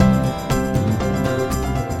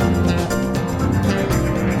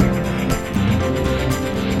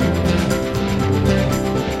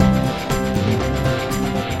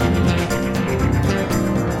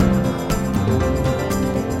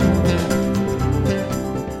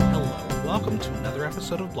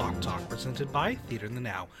episode of Block Talk, presented by Theater in the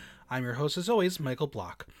Now. I'm your host, as always, Michael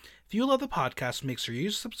Block. If you love the podcast, make sure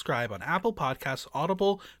you subscribe on Apple Podcasts,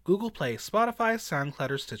 Audible, Google Play, Spotify, SoundCloud,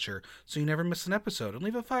 or Stitcher, so you never miss an episode, and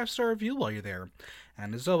leave a 5-star review while you're there.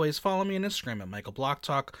 And as always, follow me on Instagram at Michael Block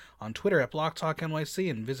Talk, on Twitter at Block Talk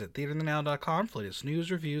NYC, and visit theaterthenow.com for latest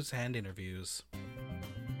news, reviews, and interviews.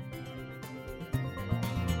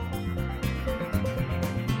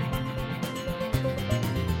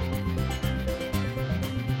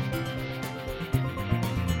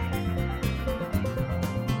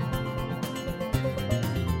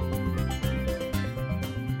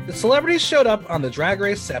 The celebrities showed up on the Drag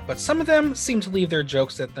Race set, but some of them seemed to leave their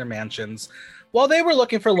jokes at their mansions. While they were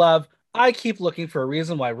looking for love, I keep looking for a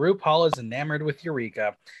reason why RuPaul is enamored with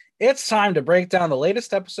Eureka. It's time to break down the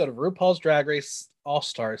latest episode of RuPaul's Drag Race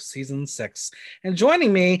All-Stars Season 6. And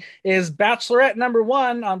joining me is Bachelorette number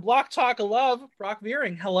 1 on Block Talk of Love, Brock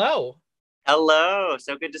Veering. Hello. Hello.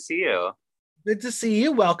 So good to see you. Good to see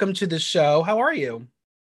you. Welcome to the show. How are you?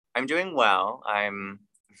 I'm doing well. I'm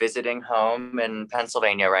visiting home in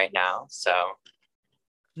Pennsylvania right now, so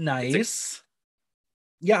nice.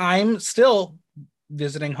 Yeah, I'm still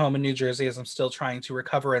visiting home in New Jersey as I'm still trying to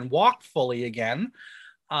recover and walk fully again.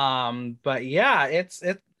 But yeah,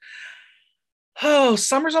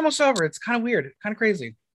 summer's almost over. It's kind of weird, kind of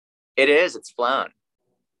crazy. It is. It's flown.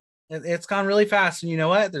 It's gone really fast, and you know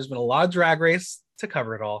what? There's been a lot of Drag Race to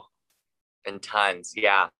cover it all. And tons,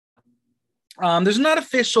 yeah. There's not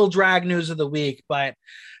official drag news of the week, but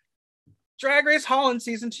Drag Race Holland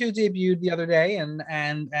season 2 debuted the other day, and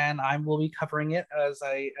I will be covering it as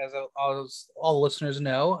all listeners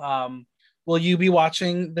know. Will you be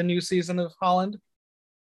watching the new season of Holland?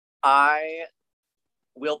 I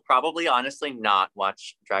will probably honestly not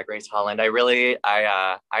watch Drag Race Holland. I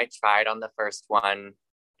tried on the first one,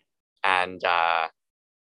 and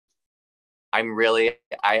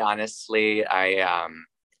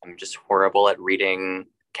I'm just horrible at reading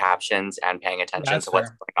captions and paying attention to what's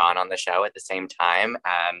going on the show at the same time,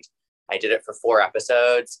 and I did it for 4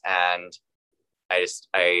 episodes, and I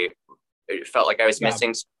felt like I was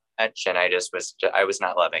missing so much, and I was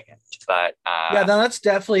not loving it. But yeah, no, that's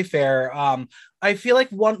definitely fair. I feel like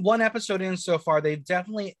one episode in so far, they've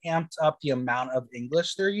definitely amped up the amount of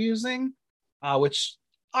English they're using, which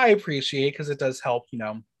I appreciate because it does help,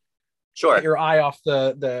 sure, get your eye off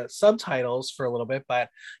the subtitles for a little bit. But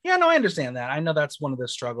yeah, no, I understand that. I know that's one of the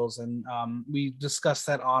struggles, and we discussed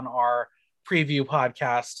that on our preview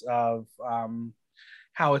podcast of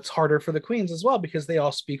how it's harder for the queens as well, because they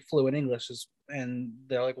all speak fluent English, and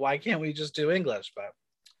they're like, why can't we just do English? But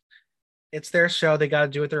it's their show, they got to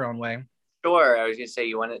do it their own way. Sure. I was gonna say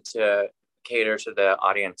you wanted to cater to the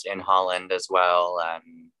audience in Holland as well,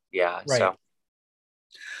 and yeah, right. So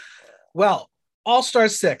well,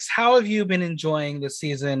 All-Stars 6, how have you been enjoying the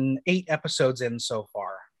season 8 episodes in so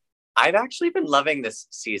far? I've actually been loving this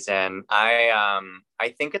season. I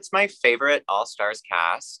think it's my favorite All-Stars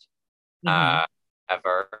cast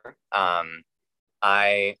ever.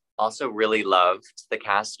 I also really loved the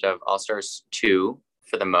cast of All-Stars 2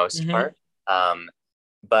 for the most part.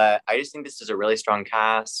 But I just think this is a really strong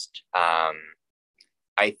cast.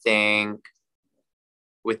 I think,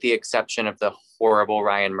 with the exception of the horrible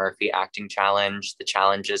Ryan Murphy acting challenge, the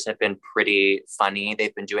challenges have been pretty funny.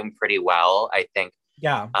 They've been doing pretty well, I think.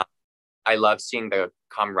 Yeah. I love seeing the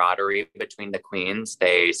camaraderie between the queens.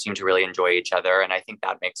 They seem to really enjoy each other, and I think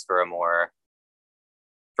that makes for a more,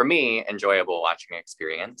 for me, enjoyable watching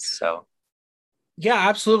experience. So yeah,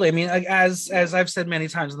 absolutely. I mean, as I've said many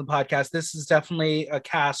times in the podcast, this is definitely a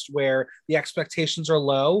cast where the expectations are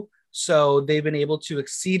low, so they've been able to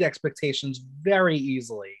exceed expectations very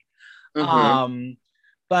easily.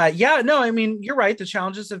 But yeah, no, I mean, you're right. The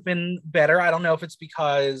challenges have been better. I don't know if it's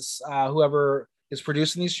because whoever is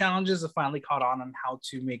producing these challenges have finally caught on how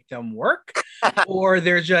to make them work, or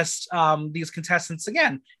they're just these contestants,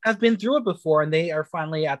 again, have been through it before, and they are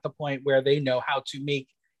finally at the point where they know how to make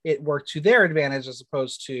it work to their advantage as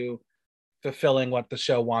opposed to fulfilling what the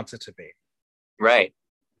show wants it to be. Right.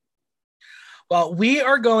 Well, we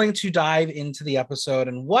are going to dive into the episode,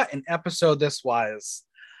 and what an episode this was.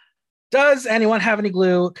 Does anyone have any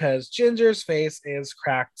glue? Because Ginger's face is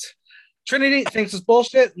cracked. Trinity thinks it's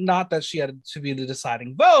bullshit, not that she had to be the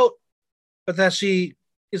deciding vote, but that she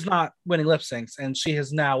is not winning lip syncs, and she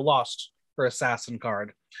has now lost her assassin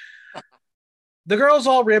card. The girls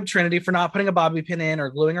all ribbed Trinity for not putting a bobby pin in or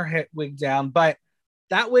gluing her wig down, but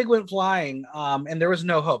that wig went flying, and there was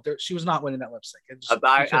no hope. She was not winning that lip sync.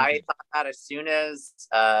 I thought that as soon as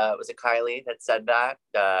was it Kylie that said that?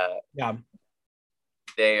 Yeah.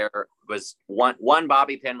 There was one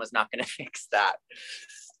bobby pin was not going to fix that.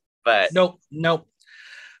 But nope.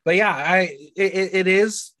 But yeah, it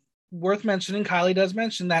is worth mentioning. Kylie does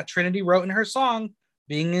mention that Trinity wrote in her song,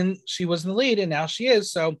 she was in the lead, and now she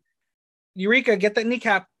is. So Eureka, get that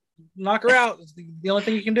kneecap, knock her out. It's the only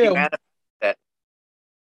thing you can do.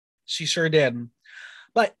 She sure did.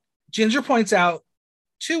 But Ginger points out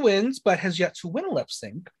 2 wins, but has yet to win a lip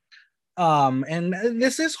sync. And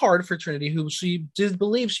this is hard for Trinity, who she did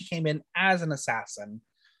believe she came in as an assassin.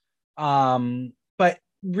 But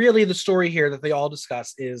really the story here that they all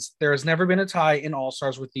discuss is there has never been a tie in All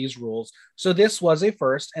Stars with these rules. So this was a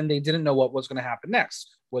first, and they didn't know what was going to happen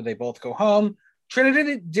next. Would they both go home?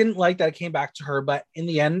 Trinity didn't like that it came back to her, but in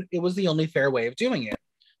the end, it was the only fair way of doing it.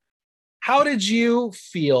 How did you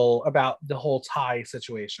feel about the whole tie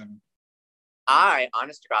situation? I,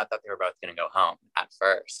 honest to God, thought they were both going to go home at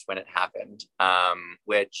first when it happened,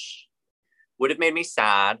 which would have made me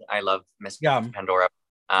sad. I love Miss Pandora.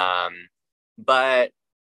 But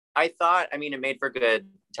I thought, I mean, it made for good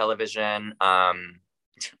television,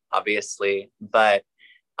 obviously, but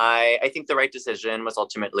I think the right decision was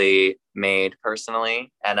ultimately made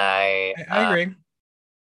personally. And I agree.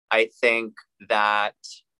 I think that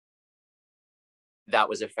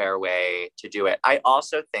was a fair way to do it. I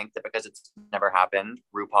also think that because it's never happened,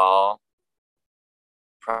 RuPaul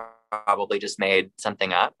probably just made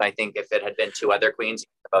something up. I think if it had been 2 other queens,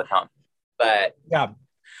 both home. But yeah.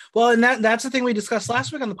 Well, and that's the thing we discussed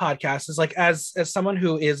last week on the podcast is like, as someone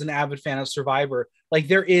who is an avid fan of Survivor, like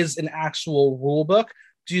there is an actual rule book.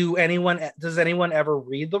 Does anyone ever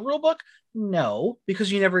read the rule book? No, because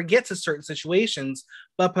you never get to certain situations,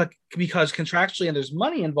 but because contractually and there's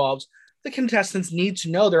money involved, the contestants need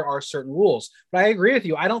to know there are certain rules. But I agree with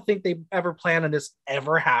you. I don't think they ever planned on this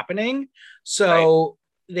ever happening. So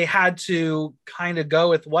They had to kind of go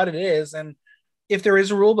with what it is. And if there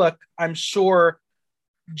is a rule book, I'm sure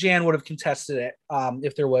Jan would have contested it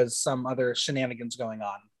if there was some other shenanigans going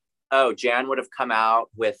on. Oh, Jan would have come out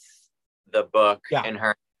with the book in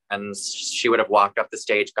her hands. She would have walked off the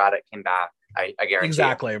stage, got it, came back. I guarantee.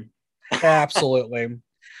 Exactly. Absolutely.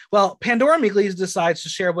 Well, Pandora meekly decides to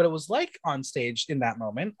share what it was like on stage in that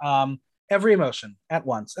moment. Every emotion at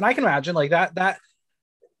once. And I can imagine like that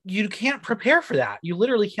you can't prepare for that. You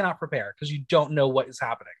literally cannot prepare because you don't know what is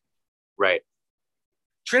happening. Right.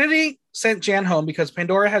 Trinity sent Jan home because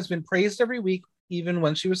Pandora has been praised every week, even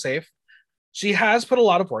when she was safe. She has put a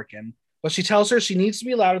lot of work in, but she tells her she needs to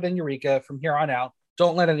be louder than Eureka from here on out.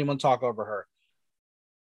 Don't let anyone talk over her.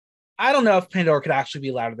 I don't know if Pandora could actually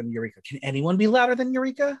be louder than Eureka. Can anyone be louder than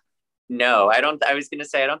Eureka? No, I don't. I was going to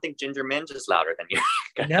say, I don't think Ginger Minj is louder than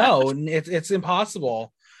Eureka. No, it's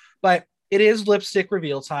impossible. But it is lipstick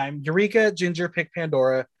reveal time. Eureka, Ginger pick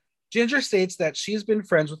Pandora. Ginger states that she's been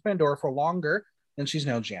friends with Pandora for longer than she's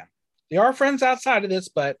known Jan. They are friends outside of this,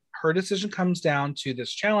 but her decision comes down to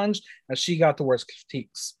this challenge as she got the worst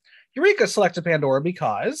critiques. Eureka selected Pandora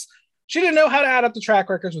because she didn't know how to add up the track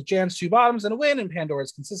records with Jan's 2 bottoms and a win and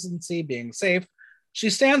Pandora's consistency being safe. She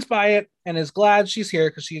stands by it and is glad she's here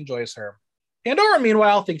because she enjoys her. Pandora,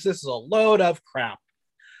 meanwhile, thinks this is a load of crap.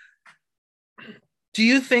 Do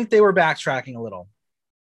you think they were backtracking a little?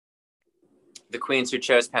 The queens who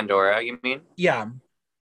chose Pandora, you mean? Yeah.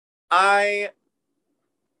 I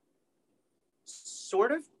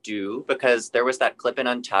sort of do, because there was that clip in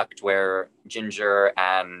Untucked where Ginger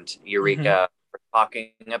and Eureka were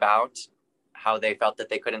talking about how they felt that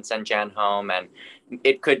they couldn't send Jan home, and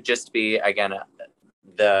it could just be, again,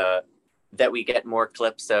 that we get more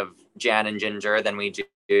clips of Jan and Ginger than we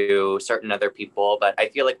do certain other people. But I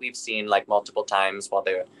feel like we've seen like multiple times while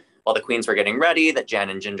the queens were getting ready that Jan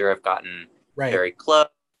and Ginger have gotten very close.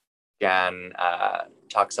 Jan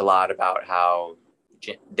talks a lot about how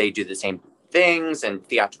they do the same things and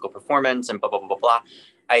theatrical performance and blah, blah, blah, blah, blah.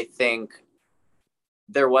 I think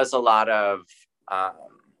there was a lot of,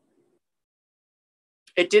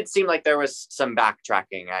 it did seem like there was some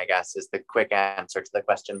backtracking, I guess, is the quick answer to the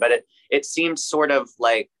question. But it seemed sort of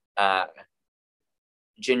like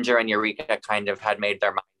Ginger and Eureka kind of had made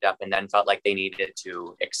their mind up and then felt like they needed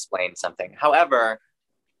to explain something. However,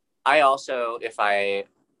 I also, if I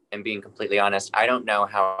am being completely honest, I don't know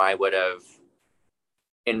how I would have,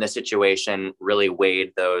 in the situation, really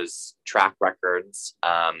weighed those track records.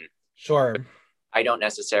 Sure. I don't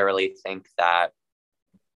necessarily think that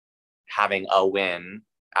having a win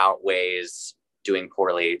outweighs doing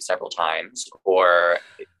poorly several times. Or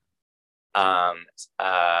I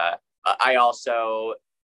also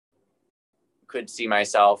could see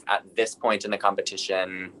myself at this point in the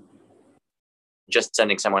competition just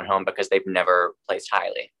sending someone home because they've never placed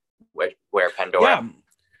highly, where Pandora has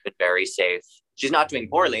been very safe. She's not doing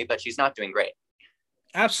poorly, but she's not doing great.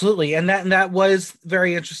 Absolutely. And that was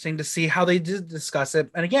very interesting to see how they did discuss it.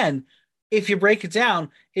 And again, if you break it down,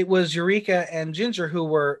 it was Eureka and Ginger who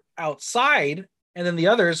were outside, and then the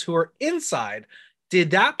others who were inside.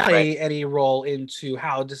 Did that Right. play any role into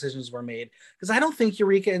how decisions were made? Because I don't think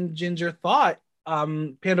Eureka and Ginger thought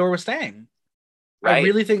Pandora was staying. I Right.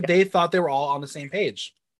 really think they thought they were all on the same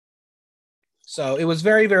page. So it was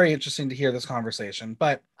very, very interesting to hear this conversation.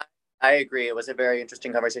 But I agree. It was a very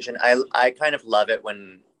interesting conversation. I kind of love it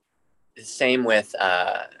when same with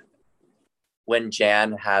when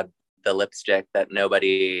Jan had the lipstick that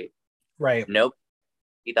right. nobody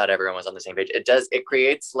thought everyone was on the same page. It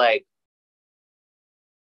creates like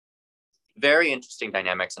very interesting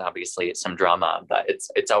dynamics and obviously some drama, but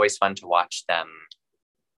it's always fun to watch them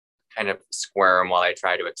kind of squirm while I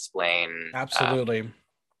try to explain Absolutely.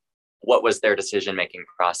 what was their decision making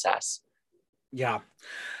process. Yeah.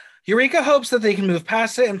 Eureka hopes that they can move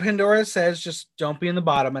past it, and Pandora says, just don't be in the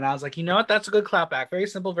bottom. And I was like, you know what? That's a good clapback. Very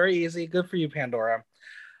simple, very easy. Good for you, Pandora.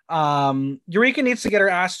 Eureka needs to get her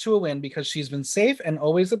ass to a win because she's been safe and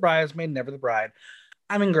always the bridesmaid, never the bride.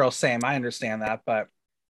 I mean, girl, same. I understand that, but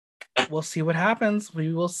we'll see what happens.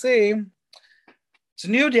 We will see. It's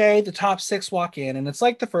a new day. The top six walk in, and it's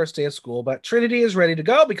like the first day of school, but Trinity is ready to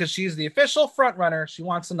go because she's the official front runner. She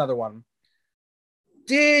wants another one.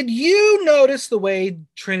 Did you notice the way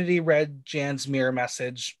Trinity read Jan's mirror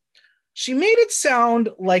message? She made it sound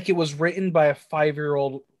like it was written by a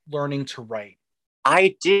 5-year-old learning to write.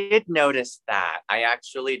 I did notice that. I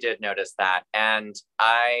actually did notice that. And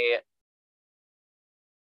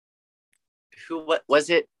who what was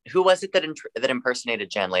it? Who was it that impersonated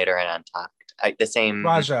Jan later in Untucked? The same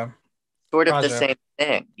Raja. sort of the Raja. same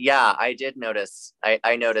thing. Yeah, I did notice.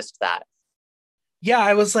 I noticed that. Yeah,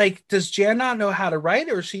 I was like, does Jan not know how to write,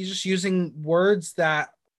 or is she just using words that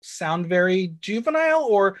sound very juvenile,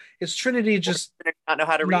 or is Trinity just I did not know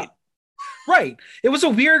how to read. not right? It was a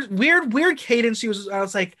weird cadence. I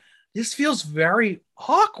was like, this feels very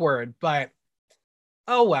awkward, but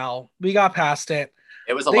oh well, we got past it.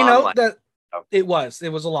 It was a They long note one. that Oh. it was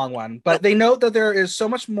a long one, but they note that there is so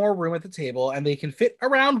much more room at the table and they can fit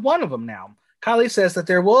around one of them now. Kylie says that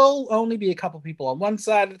there will only be a couple people on one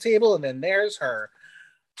side of the table, and then there's her.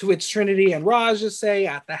 To which Trinity and Raj just say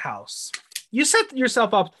at the house. You set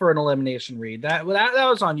yourself up for an elimination read. That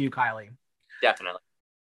was on you, Kylie. Definitely.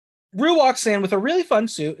 Rue walks in with a really fun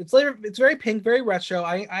suit. It's very pink, very retro.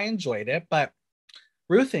 I enjoyed it, but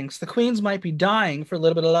Rue thinks the queens might be dying for a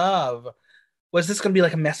little bit of love. Was this going to be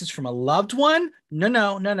like a message from a loved one? No,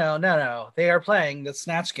 no, no, no, no, no. They are playing the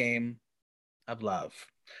snatch game of love.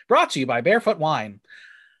 Brought to you by Barefoot Wine.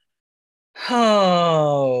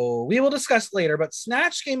 Oh, we will discuss later, but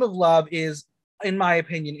Snatch Game of Love is, in my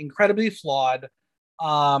opinion, incredibly flawed.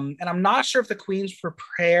 And I'm not sure if the queens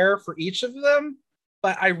prepare for each of them,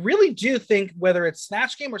 but I really do think whether it's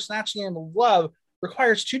Snatch Game or Snatch Game of Love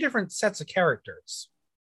requires two different sets of characters.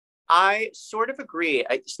 I sort of agree.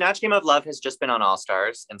 Snatch Game of Love has just been on All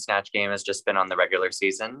Stars, and Snatch Game has just been on the regular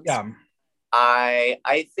seasons. Yeah.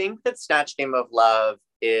 I think that Snatch Game of Love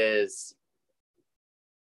is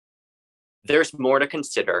there's more to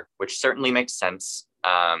consider, which certainly makes sense.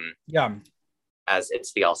 Yeah. As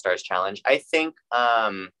it's the All Stars challenge. I think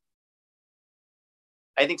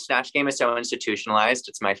Snatch Game is so institutionalized.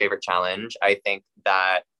 It's my favorite challenge. I think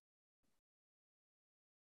that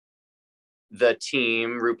the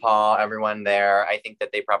team, RuPaul, everyone there, I think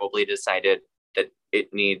that they probably decided that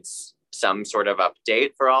it needs some sort of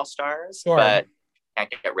update for All Stars, Sure. but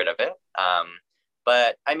can't get rid of it.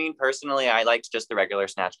 But I mean, personally, I liked just the regular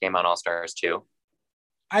Snatch Game on All Stars too.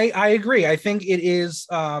 I agree. I think it is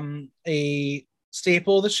a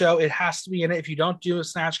staple of the show. It has to be in it. If you don't do a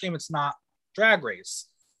Snatch Game, it's not Drag Race.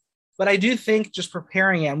 But I do think just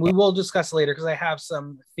preparing it, and we will discuss later because I have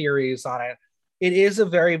some theories on it. It is a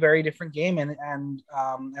very, very different game, and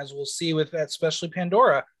as we'll see with especially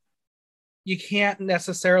Pandora, you can't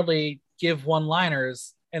necessarily give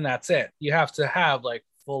one-liners and that's it. You have to have like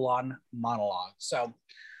full-on monologue. So,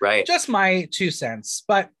 Right. just my 2 cents.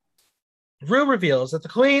 But Rue reveals that the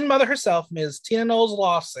Queen Mother herself, Ms. Tina Knowles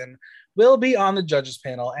Lawson, will be on the judges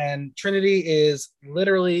panel, and Trinity is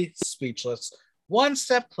literally speechless. One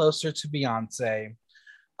step closer to Beyonce.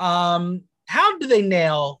 How do they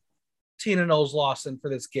nail Tina Knowles Lawson for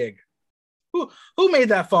this gig? Who made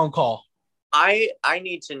that phone call? I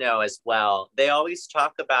need to know as well. They always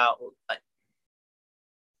talk about.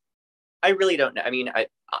 I really don't know. I mean,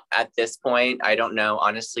 at this point, I don't know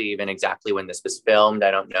honestly even exactly when this was filmed.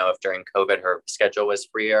 I don't know if during COVID her schedule was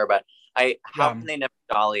freer, but how can they know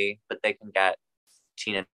Dolly, but they can get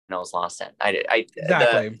Tina Knowles Lawson?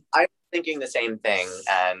 Exactly. I'm thinking the same thing,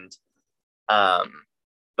 and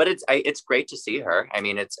but it's great to see her. I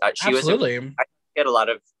mean, Absolutely. I had a lot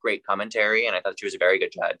of great commentary, and I thought she was a very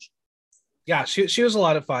good judge. Yeah, she was a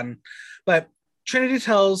lot of fun. But Trinity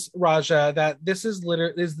tells Raja that this is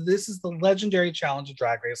the legendary challenge of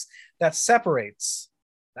Drag Race that separates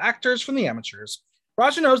the actors from the amateurs.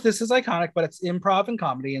 Raja knows this is iconic, but it's improv and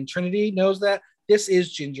comedy, and Trinity knows that this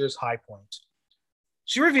is Ginger's high point.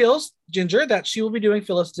 She reveals, Ginger, that she will be doing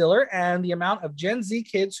Phyllis Diller, and the amount of Gen Z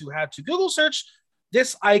kids who had to Google search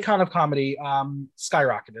this icon of comedy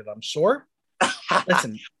skyrocketed, I'm sure.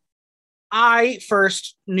 Listen, I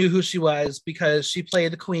first knew who she was because she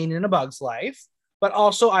played the Queen in A Bug's Life, but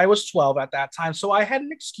also I was 12 at that time, so I had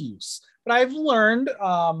an excuse. But I've learned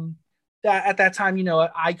that at that time,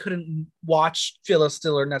 I couldn't watch Phyllis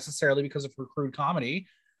Diller necessarily because of her crude comedy,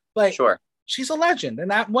 but sure, she's a legend.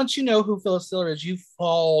 And that once you know who Phyllis Diller is, you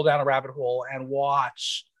fall down a rabbit hole and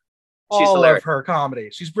watch all of her comedy.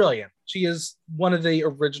 She's brilliant. She is one of the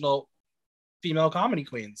original female comedy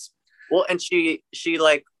queens. Well, and she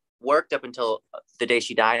like worked up until the day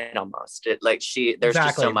she died almost. There's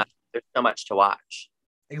just so much to watch.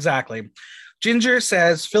 Exactly. Ginger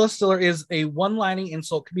says Phyllis Diller is a one-lining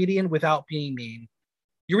insult comedian without being mean.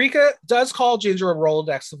 Eureka does call Ginger a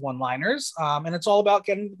Rolodex of one-liners, and it's all about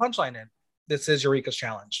getting the punchline in. This is Eureka's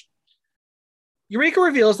challenge. Eureka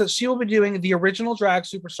reveals that she will be doing the original drag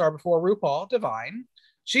superstar before RuPaul, Divine.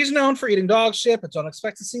 She's known for eating dog shit, but don't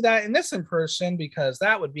expect to see that in this in person because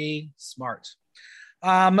that would be smart.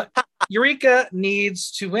 Eureka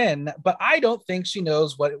needs to win, but I don't think she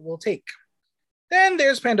knows what it will take. Then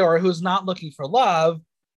there's Pandora, who's not looking for love.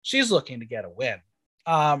 She's looking to get a win.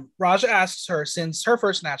 Raja asks her, since her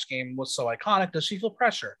first Snatch game was so iconic, does she feel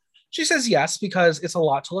pressure? She says yes, because it's a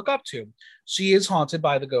lot to look up to. She is haunted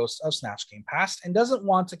by the ghost of Snatch Game past and doesn't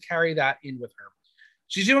want to carry that in with her.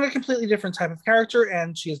 She's doing a completely different type of character,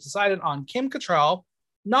 and she has decided on Kim Cattrall.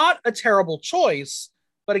 Not a terrible choice,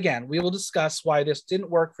 but again, we will discuss why this didn't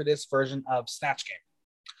work for this version of Snatch Game.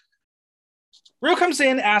 Rue comes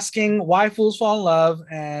in asking why fools fall in love,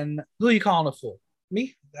 and who are you calling a fool?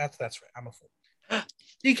 Me? That's right, I'm a fool.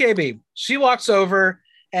 DKB. She walks over,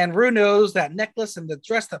 and Rue knows that necklace and the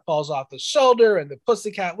dress that falls off the shoulder and the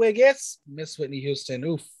pussycat wig. It's Miss Whitney Houston.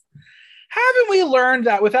 Oof. Haven't we learned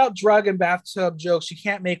that without drug and bathtub jokes, you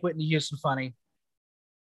can't make Whitney Houston funny?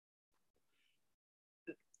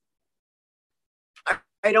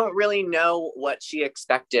 I don't really know what she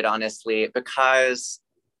expected, honestly, because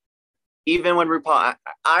even when RuPaul,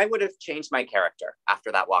 I would have changed my character after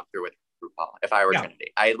that walkthrough with RuPaul if I were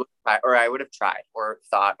Trinity. I would have tried or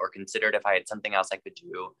thought or considered if I had something else I could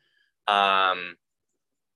do.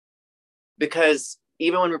 Because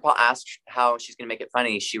even when RuPaul asked how she's going to make it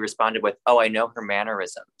funny, she responded with, "Oh, I know her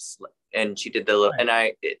mannerisms," and she did the little,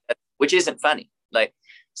 which isn't funny.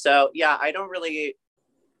 So yeah, I don't really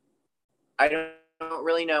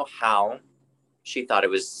know how she thought it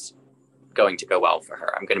was going to go well for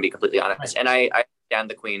her. I'm going to be completely honest. Right. And I understand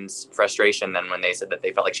the Queen's frustration then when they said that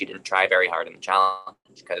they felt like she didn't try very hard in the challenge,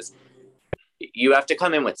 because you have to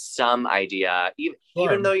come in with some idea,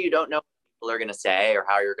 even though you don't know what people are going to say or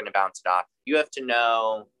how you're going to bounce it off. You have to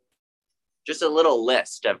know just a little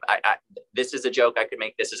list of, this is a joke I could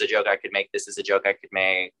make, this is a joke I could make, this is a joke I could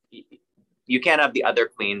make. You can't have the other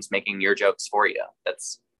queens making your jokes for you.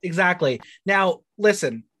 That's exactly. Now,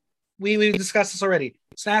 listen, we discussed this already.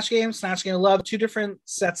 Snatch Game of Love, two different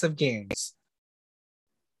sets of games.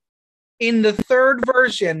 In the third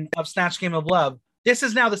version of Snatch Game of Love, this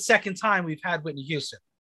is now the second time we've had Whitney Houston.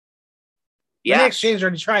 Yeah. The Exchange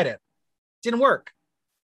already tried it. Didn't work.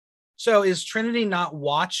 So is Trinity not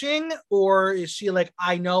watching, or is she like,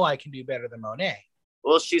 I know I can do better than Monet?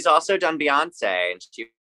 Well, she's also done Beyonce, and she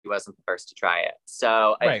wasn't the first to try it.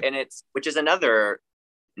 So, right. And which is another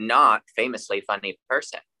not famously funny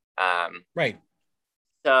person. Right.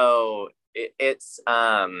 So it's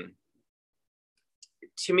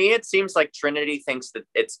to me, it seems like Trinity thinks that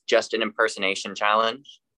it's just an impersonation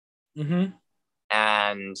challenge. Mm-hmm.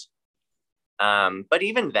 And but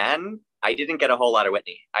even then, I didn't get a whole lot of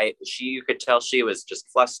Whitney. You could tell she was just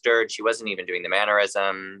flustered. She wasn't even doing the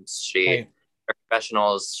mannerisms. Her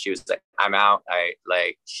professionals, she was like, I'm out.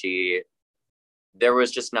 There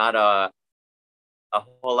was just not a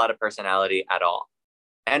whole lot of personality at all.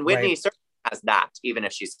 And Whitney certainly has that, even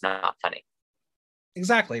if she's not funny.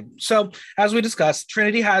 Exactly. So, as we discussed,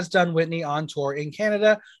 Trinity has done Whitney on tour in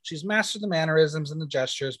Canada. She's mastered the mannerisms and the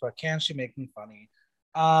gestures, but can she make them funny?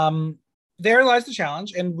 There lies the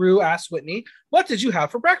challenge, and Rue asks Whitney, what did you have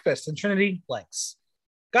for breakfast? And Trinity blanks.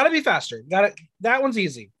 Gotta be faster. That one's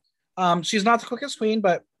easy. She's not the quickest queen,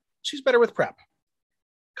 but she's better with prep.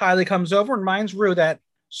 Kylie comes over and reminds Rue that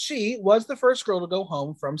She was the first girl to go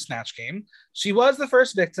home from Snatch Game. She was the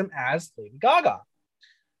first victim as Lady Gaga.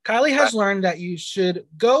 Kylie has learned that you should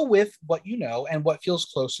go with what you know and what feels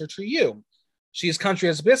closer to you. She's country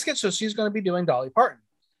as a biscuit, so she's going to be doing Dolly Parton.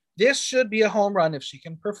 This should be a home run if she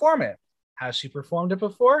can perform it. Has she performed it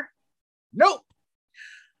before? Nope.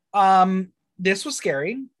 This was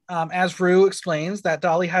scary. As Rue explains, that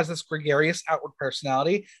Dolly has this gregarious outward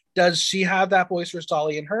personality. Does she have that boisterous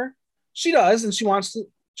Dolly in her? She does, and she wants to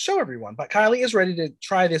show everyone. But Kylie is ready to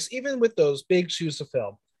try this, even with those big shoes to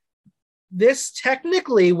fill. This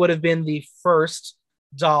technically would have been the first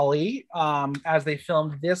Dolly, as they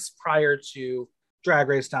filmed this prior to Drag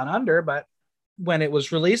Race Down Under. But when it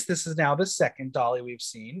was released, this is now the second Dolly we've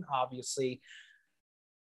seen. Obviously,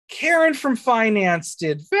 Karen from Finance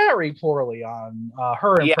did very poorly on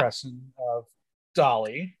her impression of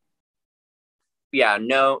Dolly. Yeah,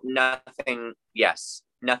 no, nothing. Yes,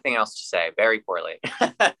 nothing else to say. Very poorly.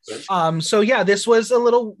 So yeah, this was a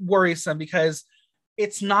little worrisome because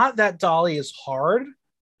it's not that Dolly is hard.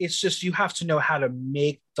 It's just you have to know how to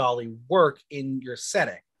make Dolly work in your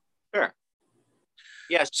setting. Sure.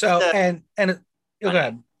 Yeah. So go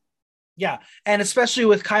ahead. Yeah, and especially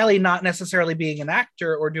with Kylie not necessarily being an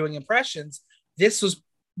actor or doing impressions, this was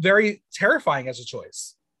very terrifying as a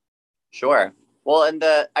choice. Sure. Well, and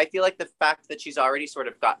I feel like the fact that she's already sort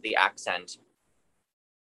of got the accent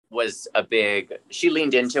was she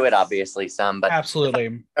leaned into it, obviously, some, but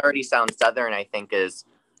absolutely already sounds Southern, I think, is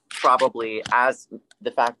probably, as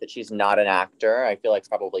the fact that she's not an actor, I feel like it's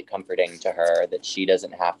probably comforting to her that she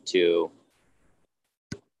doesn't have to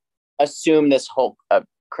assume this whole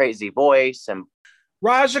crazy voice. And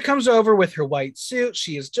Raja comes over with her white suit.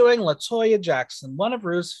 She is doing LaToya Jackson, one of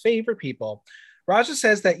Rue's favorite people. Raja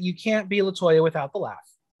says that you can't be LaToya without the laugh.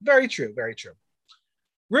 Very true, very true.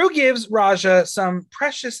 Rue gives Raja some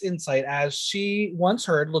precious insight as she once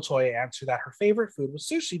heard LaToya answer that her favorite food was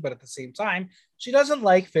sushi, but at the same time, she doesn't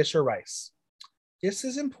like fish or rice. This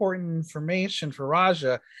is important information for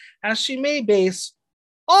Raja, as she may base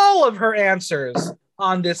all of her answers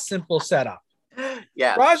on this simple setup.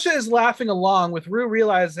 Yeah. Raja is laughing along with Rue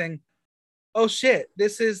realizing, oh shit,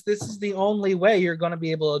 this is the only way you're going to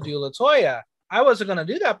be able to do LaToya. I wasn't going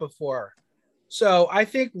to do that before. So I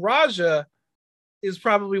think Raja is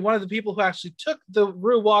probably one of the people who actually took the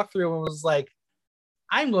Rue walkthrough and was like,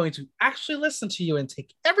 I'm going to actually listen to you and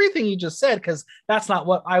take everything you just said, because that's not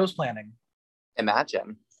what I was planning.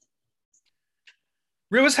 Imagine.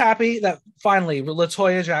 Rue is happy that finally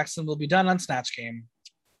LaToya Jackson will be done on Snatch Game.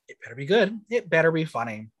 It better be good. It better be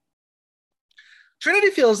funny. Trinity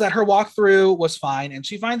feels that her walkthrough was fine, and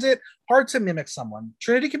she finds it hard to mimic someone.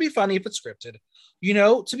 Trinity can be funny if it's scripted. You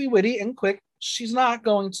know, to be witty and quick, she's not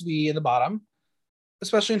going to be in the bottom,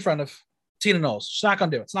 especially in front of Tina Knowles. She's not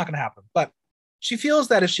going to do it. It's not going to happen. But she feels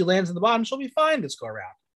that if she lands in the bottom, she'll be fine this go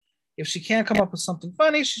around. If she can't come up with something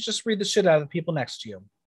funny, she just read the shit out of the people next to you.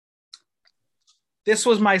 This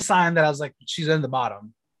was my sign that I was like, she's in the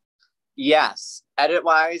bottom. Yes.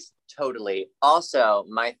 Edit-wise, totally. Also,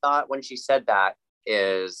 my thought when she said that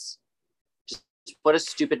is just what a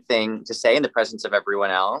stupid thing to say in the presence of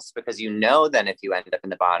everyone else, because you know then if you end up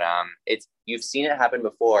in the bottom, you've seen it happen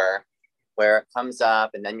before where it comes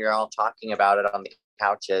up and then you're all talking about it on the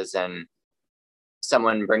couches and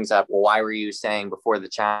someone brings up, well, why were you saying before the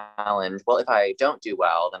challenge, well, if I don't do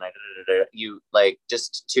well, then you like,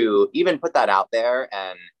 just to even put that out there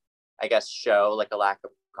and I guess show like a lack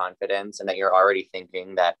of confidence and that you're already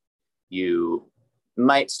thinking that you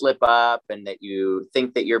might slip up and that you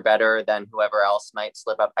think that you're better than whoever else might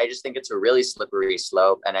slip up. I just think it's a really slippery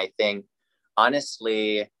slope. And I think,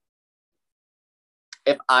 honestly,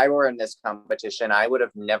 if I were in this competition, I would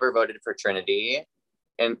have never voted for Trinity.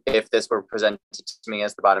 And if this were presented to me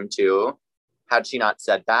as the bottom two, had she not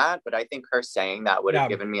said that, but I think her saying that would have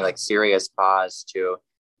given me like serious pause to,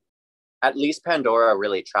 at least Pandora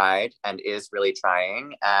really tried and is really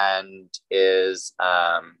trying and is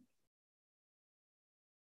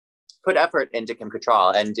put effort into Kim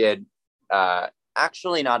Cattrall and did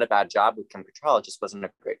actually not a bad job with Kim Cattrall. It just wasn't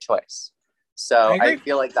a great choice. So I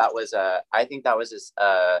feel like that was a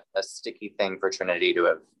sticky thing for Trinity to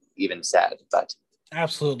have even said, but.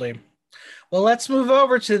 Absolutely. Well, let's move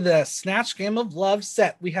over to the Snatch Game of Love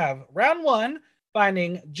set. We have round one,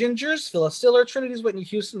 finding Ginger's Phyllis Diller, Trinity's Whitney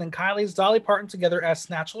Houston, and Kylie's Dolly Parton together as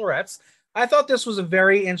Snatchlorettes. I thought this was a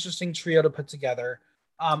very interesting trio to put together.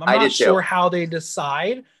 I'm not sure how they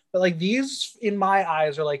decide, but like these, in my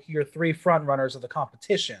eyes, are like your three front runners of the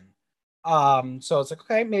competition. So it's like,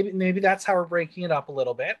 okay, maybe that's how we're breaking it up a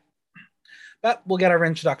little bit. But we'll get our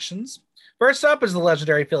introductions. First up is the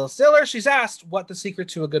legendary Phyllis Diller. She's asked what the secret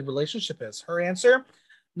to a good relationship is. Her answer,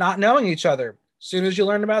 not knowing each other. As soon as you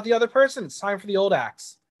learn about the other person, it's time for the old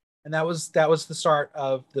acts. And that was the start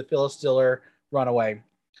of the Phyllis Diller runaway.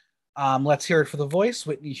 Let's hear it for the voice.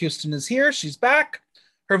 Whitney Houston is here. She's back.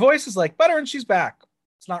 Her voice is like butter, and she's back.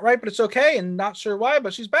 It's not right, but it's okay, and not sure why,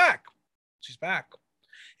 but she's back. She's back.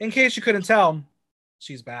 In case you couldn't tell,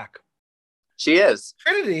 she's back. She is.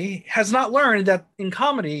 Trinity has not learned that in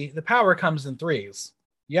comedy, the power comes in threes.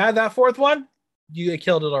 You had that fourth one, you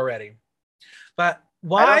killed it already. But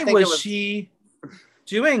why was she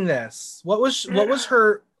doing this? What was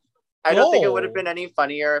her I don't think it would have been any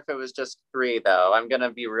funnier if it was just 3, though. I'm gonna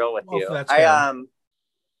be real with you. I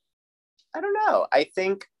don't know.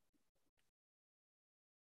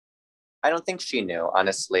 I don't think she knew,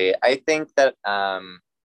 honestly. I think that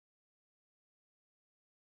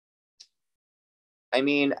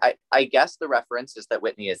I guess the reference is that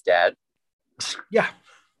Whitney is dead. Yeah.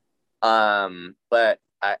 But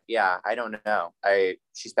I don't know.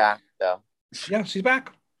 She's back though. Yeah, she's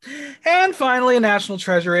back. And finally, a national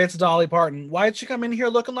treasure. It's Dolly Parton. Why'd she come in here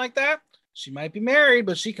looking like that? She might be married,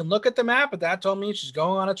 but she can look at the map, but that told me she's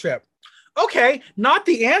going on a trip. Okay, not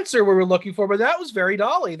the answer we were looking for, but that was very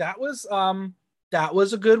Dolly. That was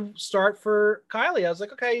a good start for Kylie. I was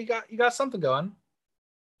like, okay, you got something going.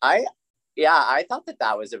 I thought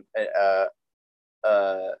that was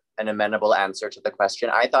an amenable answer to the question.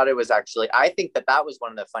 I thought it was actually. I think that was one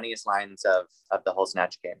of the funniest lines of the whole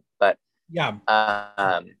Snatch Game. But yeah,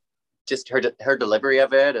 just her delivery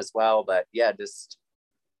of it as well. But yeah, just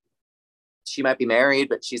she might be married,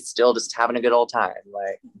 but she's still just having a good old time.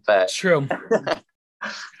 But true.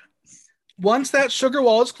 Once that sugar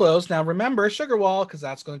wall is closed, now remember sugar wall, because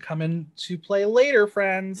that's going to come into play later,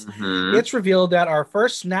 friends. Mm-hmm. It's revealed that our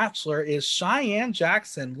first Snatchler is Cheyenne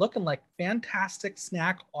Jackson, looking like fantastic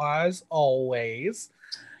snack as always.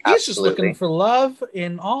 He's just looking for love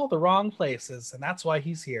in all the wrong places, and that's why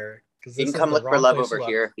he's here. He can come look for love over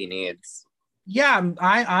here if he needs. Yeah,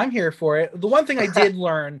 I'm here for it. The one thing I did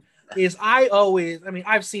learn is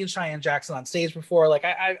I've seen Cheyenne Jackson on stage before. Like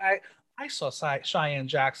I saw Cheyenne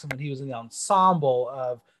Jackson when he was in the ensemble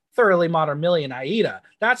of Thoroughly Modern Millie and Aida.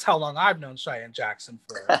 That's how long I've known Cheyenne Jackson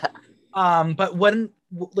for. But when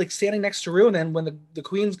standing next to Rue, and then when the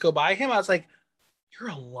queens go by him, I was like, you're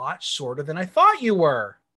a lot shorter than I thought you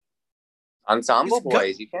were. Ensemble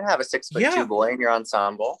boys. You can't have a 6'2" boy in your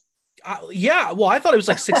ensemble. Well, I thought it was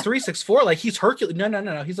like 6'3", 6'4". Like he's Hercules.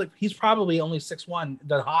 No. He's probably only 6'1",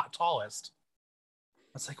 the tallest. I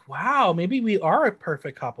was like, wow, maybe we are a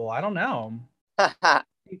perfect couple. I don't know.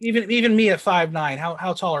 even me at 5'9",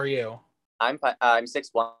 how tall are you? I'm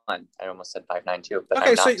 6'1". I almost said 5'9" too, but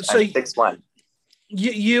okay, I'm 6'1".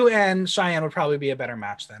 You and Cheyenne would probably be a better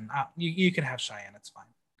match then. You can have Cheyenne. It's fine.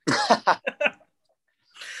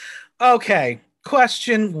 Okay,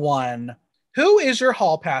 question 1. Who is your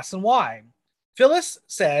hall pass and why? Phyllis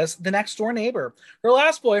says the next door neighbor. Her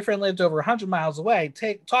last boyfriend lived over 100 miles away.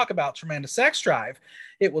 Talk about tremendous sex drive.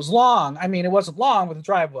 It was long. I mean, it wasn't long, but the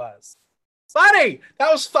drive was. Funny!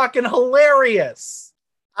 That was fucking hilarious.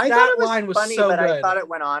 I thought it was funny, but good. I thought it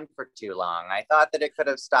went on for too long. I thought that it could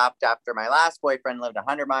have stopped after my last boyfriend lived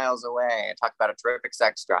 100 miles away and talked about a terrific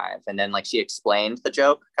sex drive. And then she explained the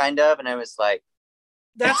joke, kind of, and I was like,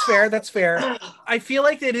 that's fair. I feel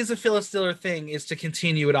like it is a Phyllis Diller thing is to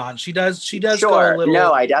continue it on. She does sure. Go a little.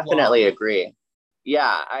 No, I definitely agree.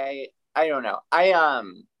 Yeah, I don't know.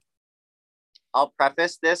 I'll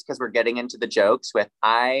preface this because we're getting into the jokes with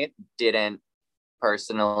I didn't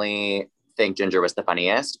personally think Ginger was the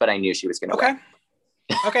funniest, but I knew she was going to win.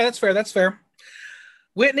 Okay, that's fair.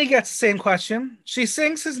 Whitney gets the same question. She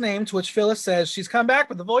sings his name, to which Phyllis says she's come back,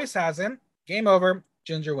 but the voice hasn't. Game over.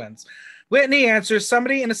 Ginger wins. Whitney answers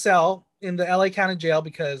somebody in a cell in the LA County Jail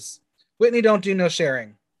because Whitney don't do no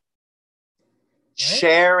sharing. Right?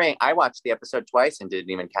 Sharing. I watched the episode twice and didn't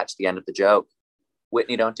even catch the end of the joke.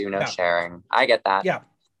 Whitney don't do no sharing. I get that. Yeah.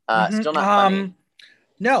 Still not funny.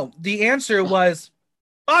 No, the answer was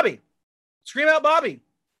Bobby. Scream out Bobby.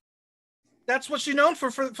 That's what she's known for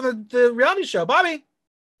the reality show. Bobby.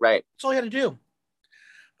 Right. That's all you had to do.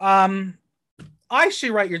 I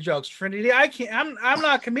should write your jokes, Trinity. I can't. I'm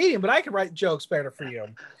not a comedian, but I can write jokes better for you.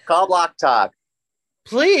 Call Block Talk.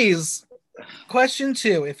 Please. Question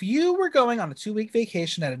 2. If you were going on a 2-week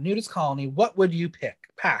vacation at a nudist colony, what would you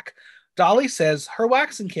pack? Dolly says her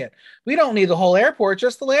waxing kit. We don't need the whole airport,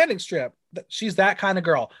 just the landing strip. She's that kind of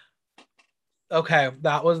girl. Okay,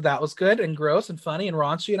 that was good and gross and funny and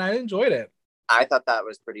raunchy, and I enjoyed it. I thought that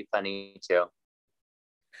was pretty funny too.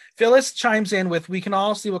 Phyllis chimes in with, we can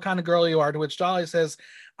all see what kind of girl you are, to which Dolly says,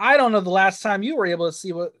 I don't know the last time you were able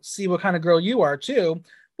to see what kind of girl you are too,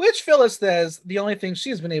 which Phyllis says the only thing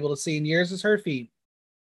she's been able to see in years is her feet.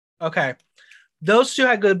 Okay. Those two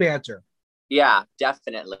had good banter. Yeah,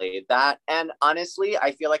 definitely. That, and honestly,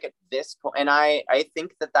 I feel like at this point, and I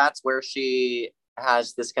think that that's where she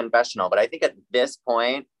has this confessional, but I think at this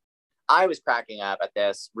point, I was cracking up at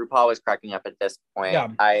this. RuPaul was cracking up at this point.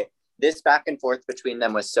 Yeah. This back and forth between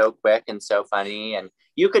them was so quick and so funny, and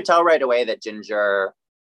you could tell right away that Ginger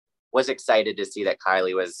was excited to see that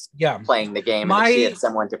Kylie was playing the game and that she had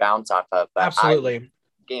someone to bounce off of. But absolutely.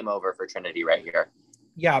 Game over for Trinity right here.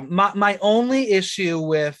 Yeah, my only issue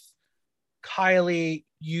with Kylie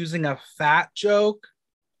using a fat joke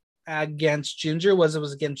against Ginger was it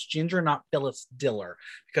was against Ginger, not Phyllis Diller,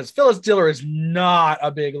 because Phyllis Diller is not a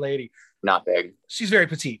big lady. Not big. She's very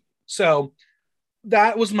petite. So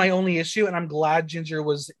that was my only issue, and I'm glad Ginger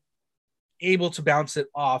was able to bounce it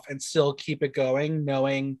off and still keep it going,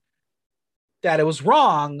 knowing that it was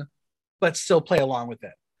wrong, but still play along with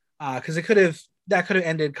it. Because that could have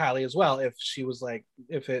ended Kylie as well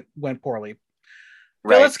if it went poorly.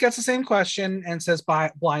 Right. Phyllis gets the same question and says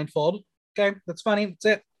blindfold. Okay, that's funny. That's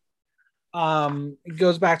it. It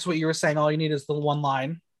goes back to what you were saying. All you need is the one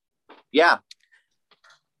line. Yeah.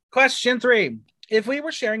 Question 3. If we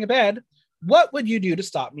were sharing a bed, what would you do to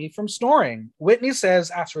stop me from snoring? Whitney says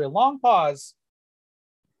after a long pause,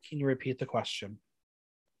 can you repeat the question?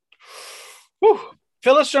 Whew.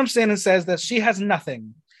 Phyllis jumps in and says that she has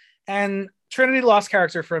nothing. And Trinity lost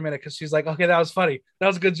character for a minute because she's like, okay, that was funny. That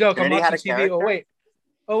was a good joke. Trinity I'm watching TV.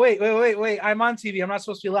 Oh, wait. I'm on TV. I'm not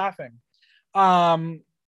supposed to be laughing.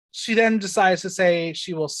 She then decides to say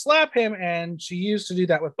she will slap him, and she used to do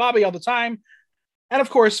that with Bobby all the time. And of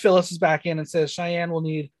course, Phyllis is back in and says Cheyenne will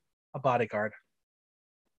need a bodyguard.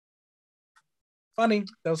 Funny.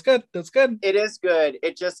 That was good. That's good. It is good.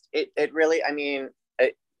 It really, I mean,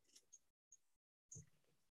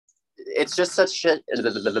 it's just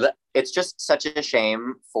such a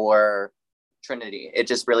shame for Trinity. It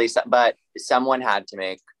just really, but someone had to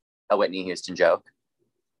make a Whitney Houston joke.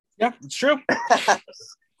 Yeah, it's true.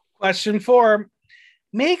 Question 4.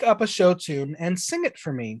 Make up a show tune and sing it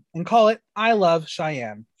for me and call it I Love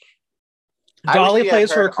Cheyenne. Dolly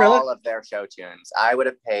plays her acrylic. All of their show tunes. I would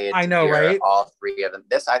have paid. I know, right? All 3 of them.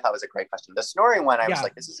 This I thought was a great question. The snoring one, I was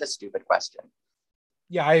like, this is a stupid question.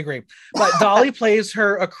 Yeah, I agree. But Dolly plays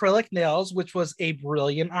her acrylic nails, which was a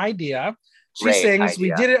brilliant idea. She sings,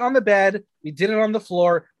 we did it on the bed, we did it on the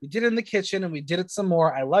floor, we did it in the kitchen, and we did it some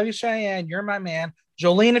more. I love you, Cheyenne. You're my man.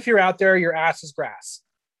 Jolene, if you're out there, your ass is grass.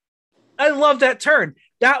 I love that turn.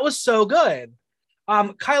 That was so good.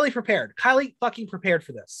 Kylie prepared. Kylie fucking prepared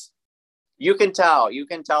for this. You can tell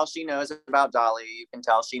she knows about Dolly. You can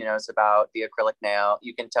tell she knows about the acrylic nail.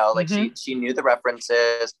 You can tell she knew the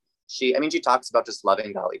references. She talks about just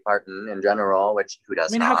loving Dolly Parton in general, which who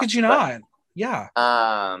does not? How could you not? Yeah.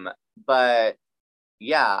 But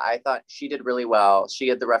yeah, I thought she did really well. She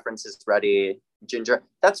had the references ready. Ginger,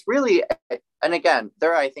 that's really, and again,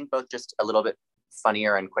 they're, I think, both just a little bit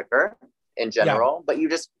funnier and quicker in general, but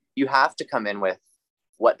you have to come in with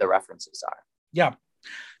what the references are. Yeah.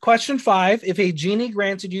 Question 5. If a genie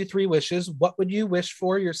granted you 3 wishes, what would you wish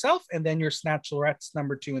for yourself and then your Snachelorettes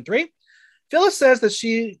number 2 and 3? Phyllis says that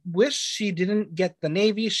she wished she didn't get the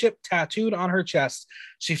Navy ship tattooed on her chest.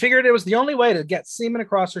 She figured it was the only way to get semen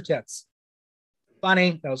across her tits.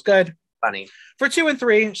 Funny. That was good. Funny. For 2 and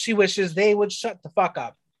 3, she wishes they would shut the fuck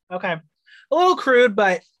up. Okay. A little crude,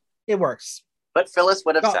 but it works. But Phyllis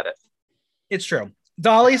would have said it. It's true.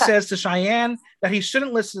 Dolly says to Cheyenne that he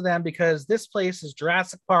shouldn't listen to them because this place is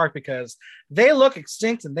Jurassic Park because they look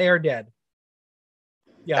extinct and they are dead.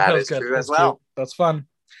 Yeah, that was good. True as well. Cute. That's fun.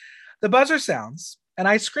 The buzzer sounds, and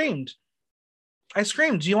I screamed. Do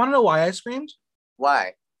you want to know why I screamed?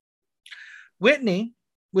 Why? Whitney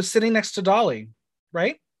was sitting next to Dolly,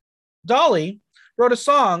 right? Dolly wrote a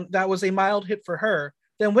song that was a mild hit for her.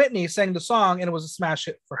 Then Whitney sang the song, and it was a smash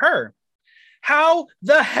hit for her. How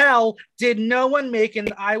the hell did no one make an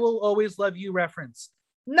I Will Always Love You reference?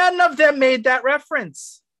 None of them made that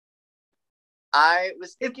reference. I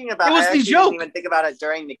was thinking about it. It was the joke. Didn't even think about it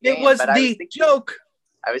during the game. It was the joke.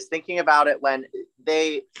 I was thinking about it when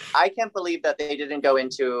I can't believe that they didn't go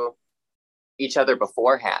into each other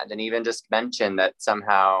beforehand and even just mention that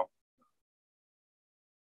somehow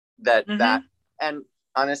that, and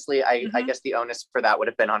honestly, I guess the onus for that would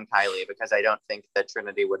have been on Kylie because I don't think that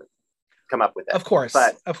Trinity would have come up with it. Of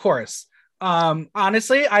course.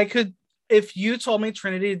 Honestly, I could, if you told me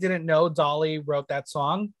Trinity didn't know Dolly wrote that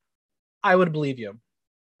song, I would believe you.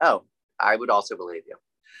 Oh, I would also believe you.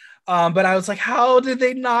 But I was like, how did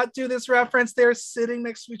they not do this reference? They're sitting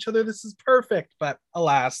next to each other. This is perfect. But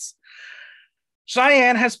alas,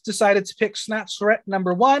 Cheyenne has decided to pick Snatcherette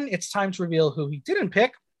number 1. It's time to reveal who he didn't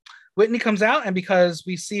pick. Whitney comes out, and because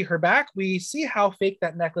we see her back, we see how fake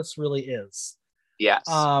that necklace really is. Yes.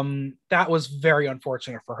 That was very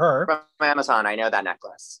unfortunate for her. From Amazon, I know that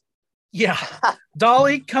necklace. Yeah.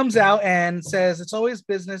 Dolly comes out and says, "It's always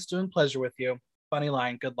business doing pleasure with you." Funny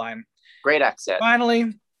line, good line. Great exit.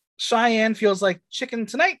 Finally, Cheyenne feels like chicken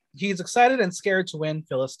tonight. He's excited and scared to win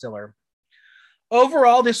Phyllis Diller.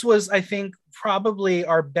 Overall, this was, I think, probably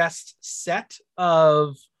our best set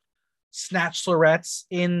of Snachelorettes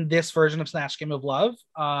in this version of Snatch Game of Love.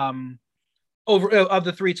 Over of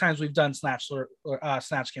the 3 times we've done Snatch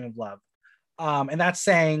Game of Love. And that's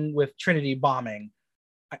saying with Trinity bombing.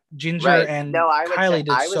 Ginger and Kylie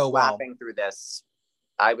did so well. I was laughing through this.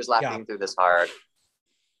 I was laughing through this hard.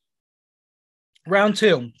 Round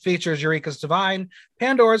 2 features Eureka's Divine,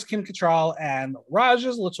 Pandora's Kim Cattrall, and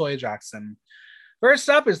Raja's LaToya Jackson. First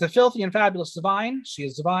up is the filthy and fabulous Divine. She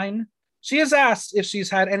is Divine. She is asked if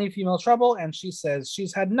she's had any female trouble, and she says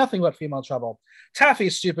she's had nothing but female trouble.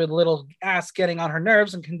 Taffy's stupid little ass getting on her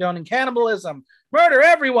nerves and condoning cannibalism. Murder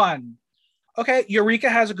everyone! Okay, Eureka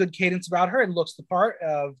has a good cadence about her and looks the part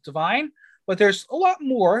of Divine, but there's a lot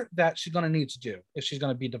more that she's going to need to do if she's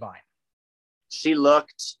going to be Divine. She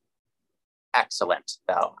looked excellent,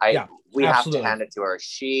 though. We absolutely have to hand it to her.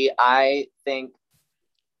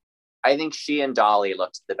 I think she and Dolly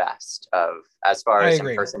looked the best of as far as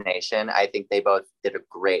impersonation. I think they both did a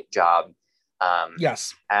great job.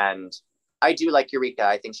 Yes. And I do like Eureka.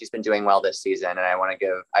 I think she's been doing well this season, and I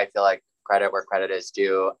feel like credit where credit is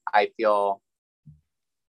due. I feel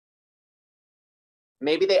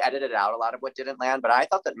maybe they edited out a lot of what didn't land, but I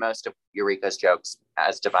thought that most of Eureka's jokes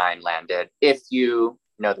as Divine landed, if you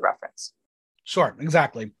know the reference. Sure,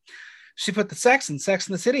 exactly. She put the sex in Sex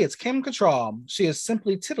in the City. It's Kim Cattrall. She is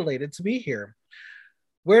simply titillated to be here.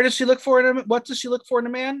 What does she look for in a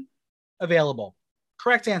man? Available.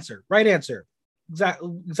 Correct answer. Right answer.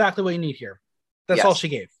 Exactly what you need here. That's all she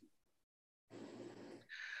gave.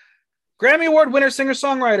 Grammy Award winner,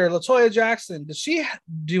 singer-songwriter LaToya Jackson. Does she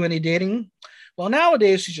do any dating? Well,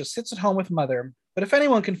 nowadays she just sits at home with mother. But if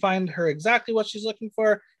anyone can find her exactly what she's looking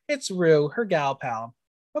for, it's Rue, her gal pal.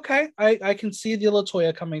 Okay, I can see the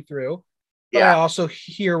LaToya coming through. But I also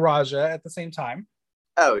hear Raja at the same time.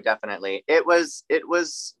 Oh, definitely. It was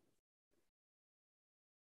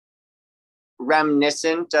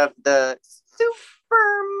reminiscent of the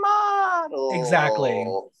supermodel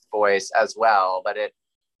voice as well, but it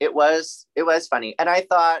was funny. And I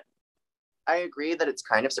agree that it's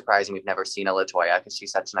kind of surprising we've never seen a LaToya because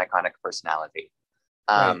she's such an iconic personality.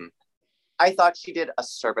 Right. I thought she did a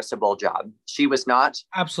serviceable job. She was not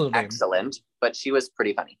absolutely excellent, but she was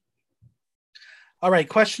pretty funny. All right,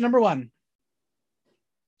 question number 1.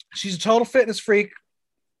 She's a total fitness freak.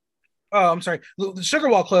 Oh, I'm sorry. The Sugar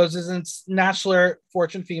Wall closes, and it's National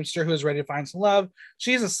Fortune Feimster who is ready to find some love.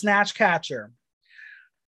 She's a snatch catcher.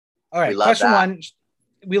 All right, question 1.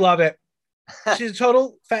 We love it. She's a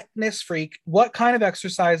total fitness freak. What kind of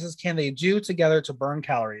exercises can they do together to burn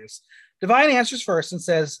calories? Divine answers first and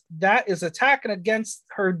says that is attacking against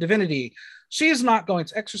her divinity. She's not going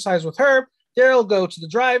to exercise with her. They'll go to the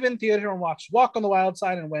drive-in theater and watch Walk on the Wild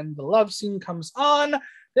Side, and when the love scene comes on,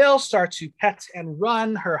 they'll start to pet and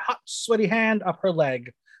run her hot, sweaty hand up her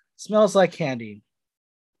leg. Smells like candy.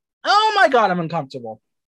 Oh my God, I'm uncomfortable.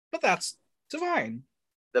 But that's Divine.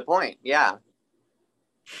 The point, yeah.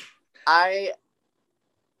 I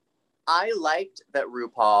liked that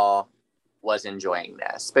RuPaul was enjoying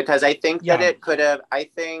this because I think that it could have, I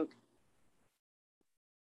think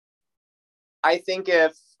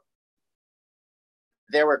if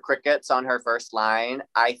there were crickets on her first line,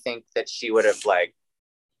 I think that she would have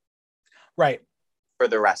right for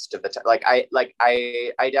the rest of the time. I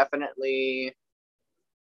definitely,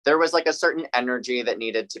 there was a certain energy that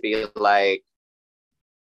needed to be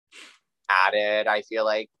added, I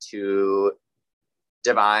feel to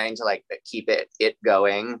Divine to keep it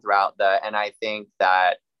going throughout and I think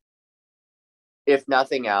that if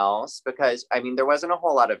nothing else, because I mean there wasn't a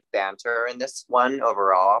whole lot of banter in this one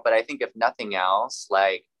overall, but I think if nothing else,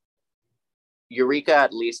 Eureka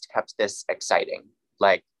at least kept this exciting.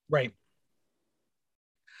 Right.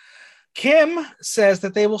 Kim says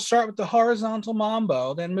that they will start with the horizontal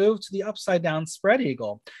mambo, then move to the upside down spread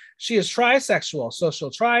eagle. She is trisexual, so she'll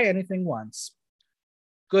try anything once.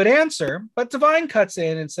 Good answer, but Divine cuts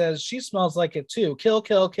in and says she smells like it too. Kill,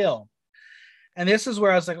 kill, kill. And this is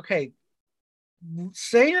where I was like, okay,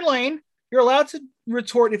 stay in your lane. You're allowed to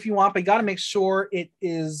retort if you want, but you got to make sure it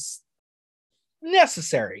is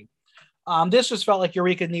necessary. This just felt like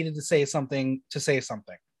Eureka needed to say something.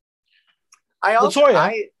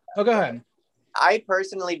 LaToya. Go ahead. I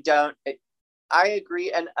personally don't. I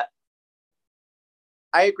agree, and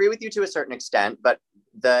I agree with you to a certain extent, but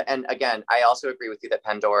and again, I also agree with you that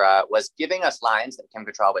Pandora was giving us lines that Kim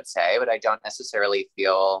Cattrall would say, but I don't necessarily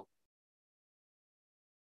feel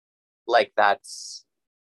like that's.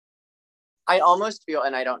 I almost feel,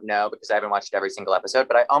 and I don't know because I haven't watched every single episode,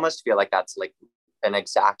 but I almost feel like that's like an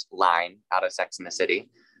exact line out of Sex and the City.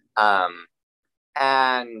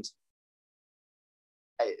 And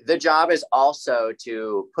the job is also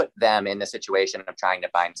to put them in the situation of trying to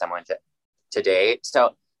find someone to date.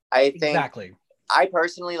 So I think exactly. I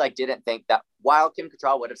personally like didn't think that while Kim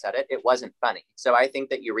Cattrall would have said it, it wasn't funny. So I think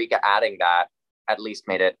that Eureka adding that at least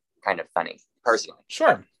made it kind of funny, personally.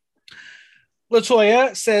 Sure.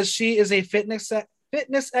 LaToya says she is a fitness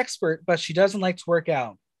expert, but she doesn't like to work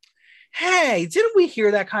out. Hey, didn't we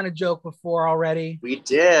hear that kind of joke before already? We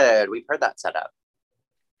did. We've heard that setup.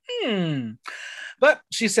 But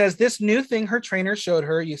she says this new thing her trainer showed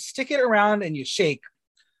her, you stick it around and you shake.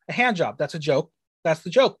 A hand job. That's a joke. That's the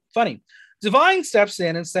joke. Funny. Divine steps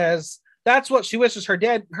in and says that's what she wishes her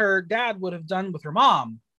dad would have done with her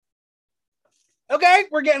mom. Okay,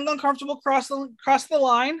 we're getting uncomfortable across the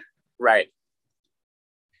line. Right.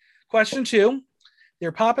 Question 2.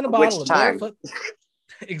 They're popping a bottle of barefoot.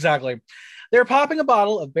 Exactly. They're popping a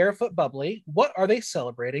bottle of barefoot bubbly. What are they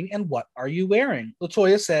celebrating and what are you wearing?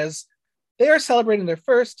 LaToya says they are celebrating their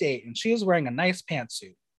first date and she is wearing a nice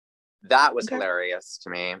pantsuit. That was hilarious to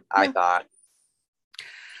me, I thought.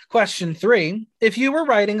 Question 3. If you were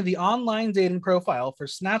writing the online dating profile for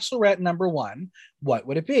Snatchelorette number 1, what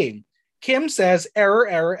would it be? Kim says error,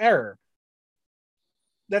 error, error.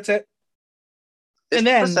 That's it. This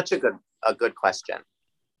was such a good question.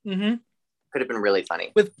 Mm-hmm. Could have been really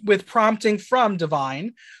funny. With prompting from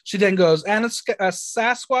Divine, she then goes, and a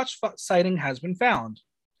Sasquatch sighting has been found.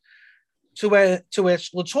 To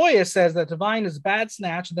which LaToya says that Divine is a bad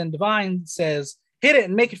snatch, and then Divine says, hit it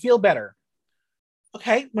and make it feel better.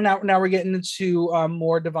 Okay, well now we're getting into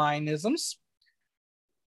more Divine-isms.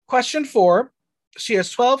 Question 4. She has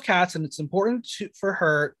 12 cats, and it's important for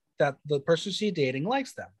her that the person she's dating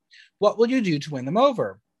likes them. What will you do to win them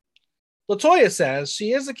over? LaToya says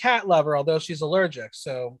she is a cat lover, although she's allergic,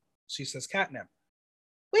 so she says catnip.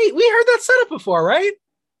 Wait, we heard that setup before, right?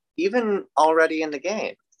 Even already in the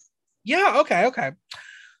game. Yeah, okay.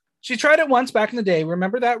 She tried it once back in the day.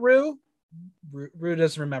 Remember that, Rue? Rue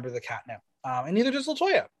doesn't remember the catnip. And neither does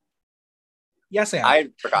LaToya. Yes, Anne.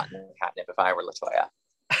 I'd forgotten the catnip if I were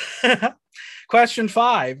LaToya. Question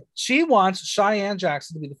 5. She wants Cheyenne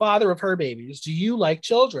Jackson to be the father of her babies. Do you like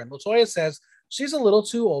children? LaToya says she's a little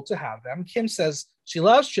too old to have them. Kim says she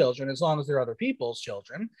loves children as long as they're other people's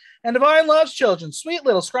children. And Divine loves children. Sweet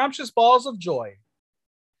little scrumptious balls of joy.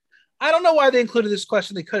 I don't know why they included this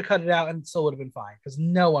question. They could have cut it out and it still would have been fine because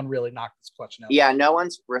no one really knocked this question out. Yeah, no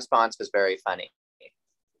one's response was very funny.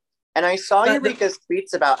 And I saw Eureka's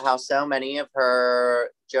tweets about how so many of her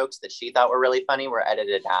jokes that she thought were really funny were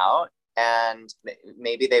edited out. And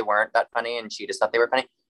maybe they weren't that funny and she just thought they were funny.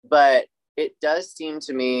 But it does seem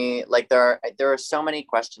to me like there are so many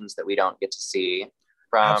questions that we don't get to see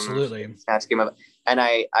from Absolutely. Snatch Game of, and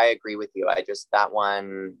I agree with you. I just, that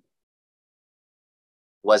one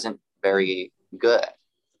wasn't very good.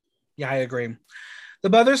 Yeah, I agree.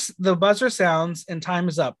 The buzzer sounds and time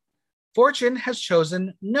is up. Fortune has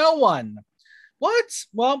chosen no one. What?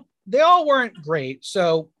 Well, they all weren't great,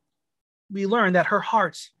 so we learned that her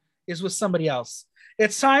heart is with somebody else.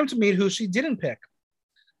 It's time to meet who she didn't pick.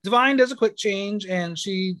 Divine does a quick change, and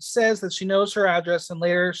she says that she knows her address, and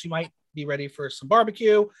later she might be ready for some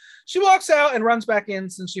barbecue. She walks out and runs back in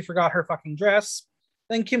since she forgot her fucking dress.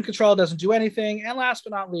 Then Kim Cattrall doesn't do anything, and last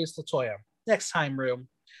but not least, LaToya. Next time, room.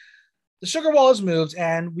 The sugar wall is moved,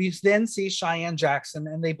 and we then see Cheyenne Jackson,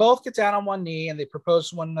 and they both get down on one knee, and they propose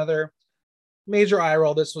to one another. Major eye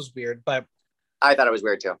roll. This was weird, but I thought it was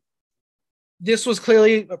weird too. This was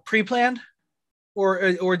clearly pre-planned,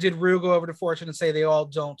 or did Rue go over to Fortune and say they all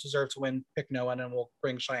don't deserve to win, pick no one, and we'll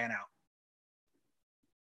bring Cheyenne out?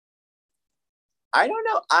 I don't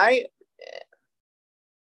know.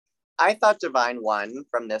 I thought Divine won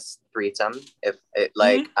from this threesome. If it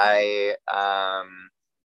like I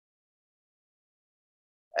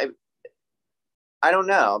don't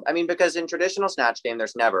know. I mean, because in traditional Snatch Game,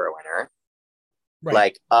 there's never a winner. Right.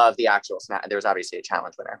 Like of the actual Snatch, there's obviously a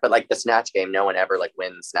challenge winner, but like the Snatch Game, no one ever like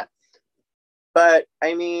wins Snatch. But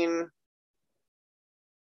I mean,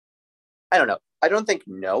 I don't know. I don't think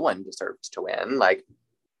no one deserves to win. Like,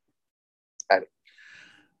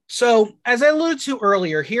 so as I alluded to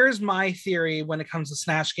earlier, here's my theory when it comes to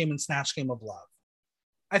Snatch Game and Snatch Game of Love.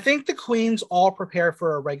 I think the queens all prepare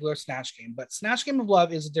for a regular Snatch Game, but Snatch Game of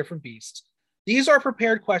Love is a different beast. These are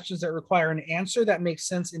prepared questions that require an answer that makes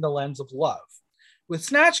sense in the lens of love. With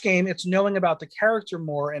Snatch Game, it's knowing about the character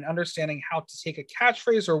more and understanding how to take a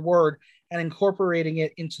catchphrase or word and incorporating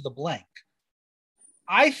it into the blank.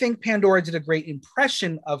 I think Pandora did a great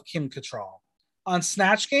impression of Kim Cattrall. On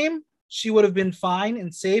Snatch Game, she would have been fine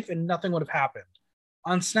and safe and nothing would have happened.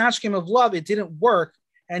 On Snatch Game of Love, it didn't work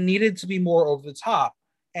and needed to be more over the top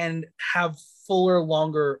and have fuller,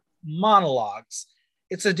 longer monologues.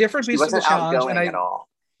 It's a different piece of the challenge. And at all.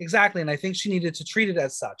 Exactly. And I think she needed to treat it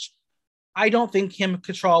as such. I don't think Kim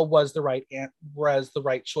Cattrall was the right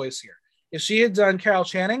choice here. If she had done Carol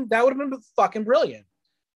Channing, that would have been fucking brilliant.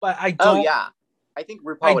 But I don't. Oh yeah, I think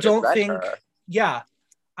RuPaul would have read her. Yeah,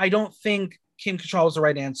 I don't think Kim Cattrall was the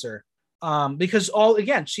right answer. Because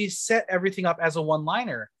she set everything up as a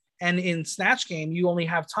one-liner, and in Snatch Game, you only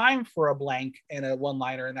have time for a blank and a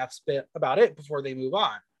one-liner, and that's about it before they move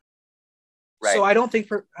on. Right. So I don't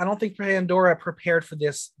think Pandora prepared for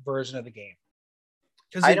this version of the game.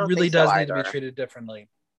 Because it really does need to be treated differently.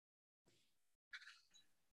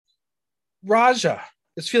 Raja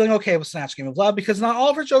is feeling okay with Snatch Game of Love because not all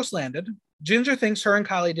of her jokes landed. Ginger thinks her and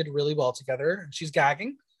Kylie did really well together, and she's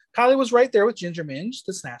gagging. Kylie was right there with Ginger Minj,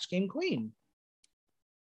 the Snatch Game queen.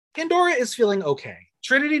 Pandora is feeling okay.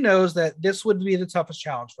 Trinity knows that this would be the toughest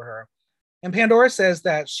challenge for her. And Pandora says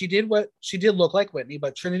that she did look like Whitney,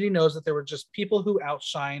 but Trinity knows that there were just people who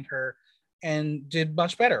outshined her and did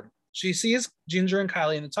much better. She sees Ginger and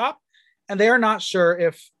Kylie in the top, and they are not sure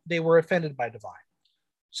if they were offended by Divine.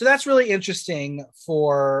 So that's really interesting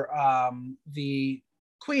for the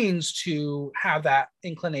queens to have that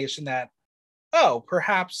inclination that, oh,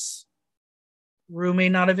 perhaps Rue may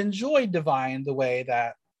not have enjoyed Divine the way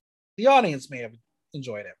that the audience may have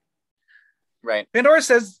enjoyed it. Right. Pandora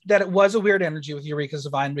says that it was a weird energy with Eureka's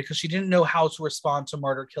Divine because she didn't know how to respond to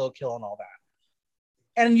murder, kill, and all that.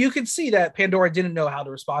 And you could see that Pandora didn't know how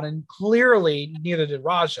to respond, and clearly neither did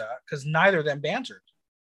Raja, because neither of them bantered.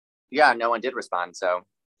 Yeah, no one did respond, so.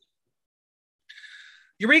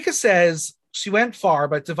 Eureka says she went far,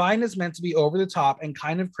 but Divine is meant to be over the top and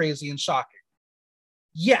kind of crazy and shocking.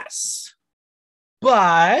 Yes,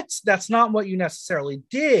 but that's not what you necessarily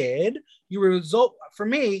did. For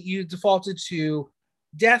me, you defaulted to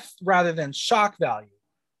death rather than shock value.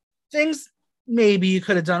 Things maybe you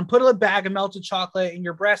could have done, put a bag of melted chocolate in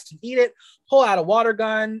your breast and eat it, pull out a water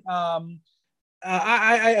gun,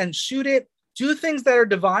 and shoot it, do things that are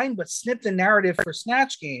divine, but snip the narrative for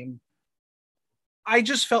Snatch Game. I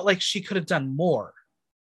just felt like she could have done more.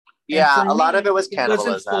 Yeah, a lot of it was cannibalism.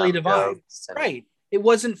 It wasn't fully divine. Right. It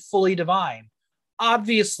wasn't fully divine.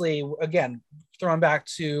 Obviously, again, throwing back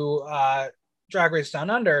to Drag Race Down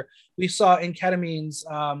Under, we saw in Ketamine's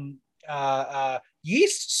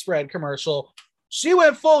yeast spread commercial, she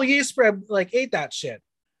went full yeast spread, like ate that shit.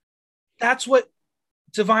 That's what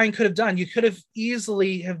Divine could have done. You could have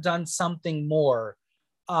easily have done something more.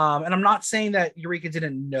 And I'm not saying that Eureka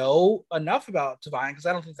didn't know enough about Divine, because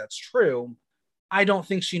I don't think that's true. I don't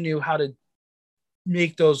think she knew how to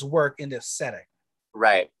make those work in this setting.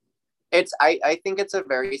 Right. I think it's a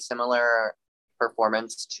very similar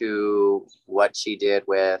performance to what she did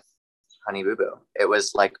with Honey Boo Boo. It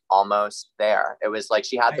was like almost there. It was like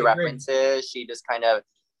she had the references. She just kind of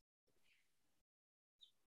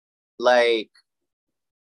like,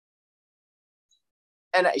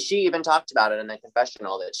 and she even talked about it in the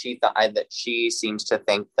confessional that she thought that she seems to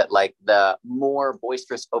think that like the more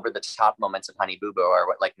boisterous, over the top moments of Honey Boo Boo are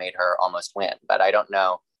what like made her almost win. But I don't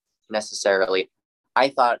know necessarily. I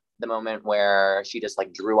thought the moment where she just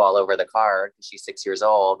like drew all over the card because she's 6 years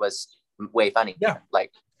old was way funny. Yeah,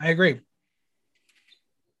 like I agree.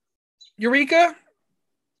 Eureka,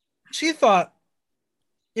 she thought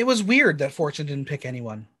it was weird that Fortune didn't pick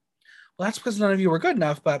anyone. Well, that's because none of you were good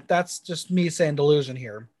enough, but that's just me saying delusion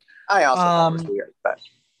here. I also thought it was weird, but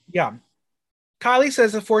yeah. Kylie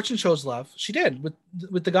says that Fortune chose love. She did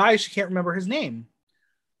with the guy. She can't remember his name.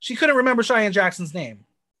 She couldn't remember Cheyenne Jackson's name.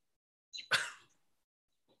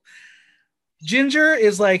 Ginger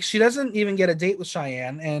is like, she doesn't even get a date with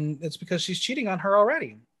Cheyenne, and it's because she's cheating on her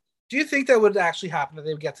already. Do you think that would actually happen, that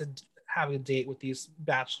they would get to have a date with these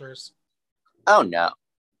bachelors? Oh, no.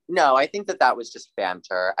 No, I think that was just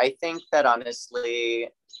banter. I think that honestly,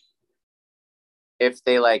 if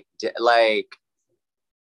they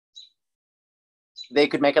they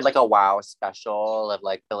could make it like a wow special of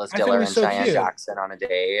like Phyllis Diller and Cheyenne Jackson on a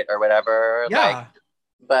date or whatever. Yeah. Like,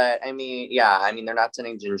 but I mean, yeah, I mean, they're not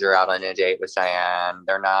sending Ginger out on a date with Cheyenne.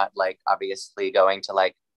 They're not like obviously going to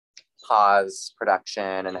like pause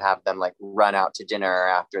production and have them like run out to dinner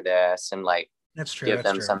after this and like that's true. Give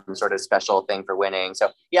them some sort of special thing for winning.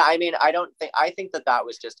 So yeah, I mean, I think that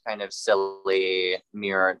was just kind of silly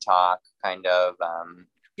mirror talk kind of.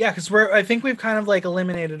 Yeah, because I think we've kind of like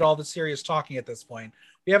eliminated all the serious talking at this point.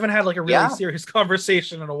 We haven't had like a really Yeah. serious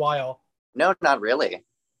conversation in a while. No, not really.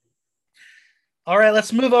 All right,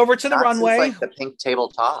 let's move over to the Not since runway. like the pink table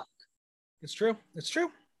talk. It's true. It's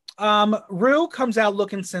true. Rue comes out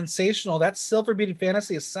looking sensational. That silver beaded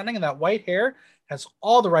fantasy is stunning, and that white hair has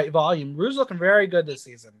all the right volume. Rue's looking very good this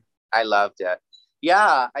season. I loved it.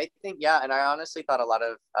 Yeah, I think and I honestly thought a lot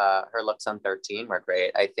of her looks on 13 were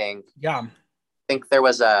great. Yeah. Think there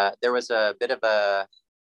was a bit of a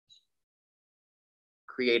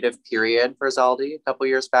creative period for Zaldi a couple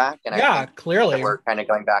years back, and I Yeah, think that clearly. we're kind of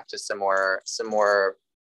going back to some more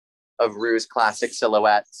of Rue's classic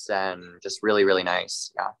silhouettes and just really really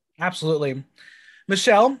nice. Yeah. Absolutely.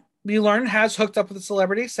 Michelle, we learned, has hooked up with a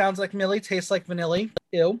celebrity. Sounds like Millie, tastes like vanilla.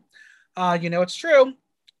 Ew. You know it's true.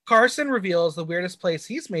 Carson reveals the weirdest place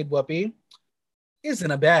he's made Whoopi is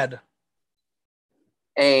in a bed.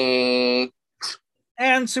 A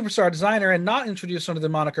And superstar designer and not introduced under the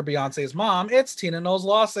moniker Beyonce's mom, it's Tina Knowles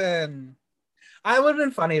Lawson. I would have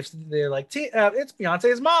been funny if they're like, it's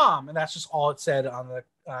Beyonce's mom. And that's just all it said on the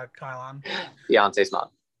Kylon. Beyonce's mom.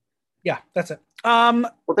 Yeah, that's it.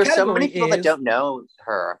 Well, there's so many Category people that is, don't know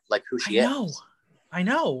her, like who she is. I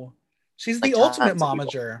know. She's Like the ultimate tons of people.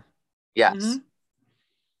 momager. Yes.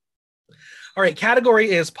 All right, category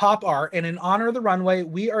is pop art. And in honor of the runway,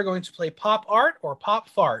 we are going to play pop art or pop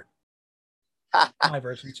fart. My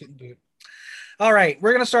version, Toot and Boot. All right,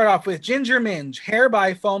 we're going to start off with Ginger Minge, hair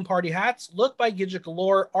by Foam Party Hats, look by Gidget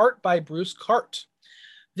Galore, art by Bruce Cart.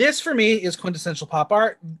 This, for me, is quintessential pop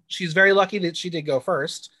art. She's very lucky that she did go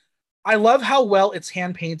first. I love how well it's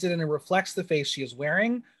hand-painted and it reflects the face she is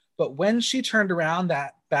wearing, but when she turned around,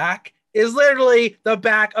 that back is literally the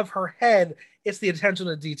back of her head. It's the attention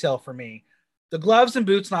to detail for me. The gloves and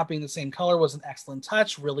boots not being the same color was an excellent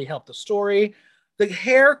touch, really helped the story. The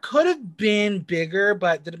hair could have been bigger,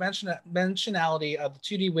 but the dimensionality of the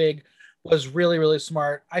 2D wig was really, really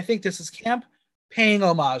smart. I think this is camp paying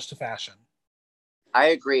homage to fashion. I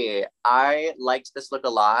agree. I liked this look a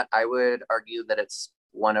lot. I would argue that it's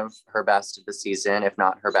one of her best of the season, if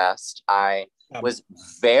not her best. I was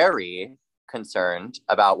very concerned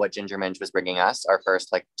about what Ginger Minge was bringing us our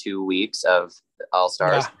first like 2 weeks of All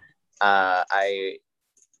Stars. I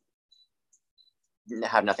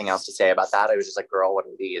have nothing else to say about that. I was just like, girl, what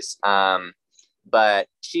are these? But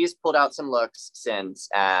she's pulled out some looks since,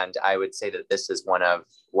 and I would say that this is one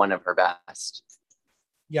of her best.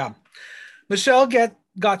 Yeah. Michelle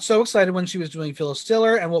got so excited when she was doing Phyllis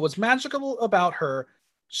Diller, and what was magical about her,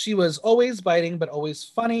 she was always biting, but always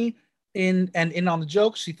funny in on the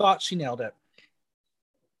joke. She thought she nailed it.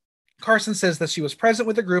 Carson says that she was present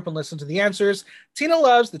with the group and listened to the answers. Tina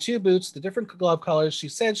loves the 2 boots, the different glove colors. She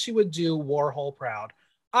said she would do Warhol proud.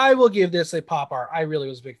 I will give this a pop art. I really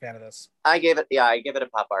was a big fan of this. I give it a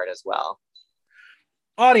pop art as well.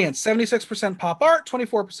 Audience, 76% pop art,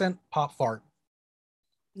 24% pop fart.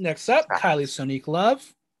 Next up, Kylie's Sonique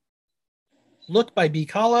Love. Look by B.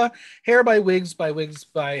 Kala. Hair by Wigs by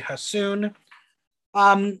Hasoon.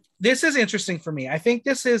 This is interesting for me. I think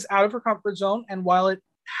this is out of her comfort zone, and while it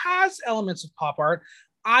has elements of pop art,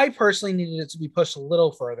 I personally needed it to be pushed a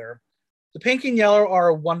little further. The pink and yellow are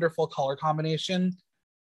a wonderful color combination.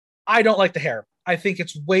 I don't like the hair. I think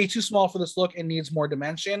it's way too small for this look and needs more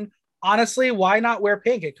dimension. Honestly, why not wear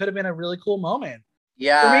pink? It could have been a really cool moment.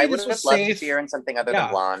 Yeah, I would have loved to see her in something other than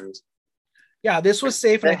blonde. Yeah, this was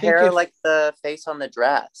safe. The and I hair, think like the face on the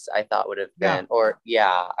dress, I thought would have been,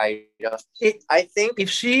 I think if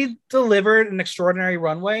she delivered an extraordinary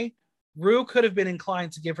runway, Rue could have been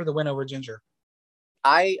inclined to give her the win over Ginger.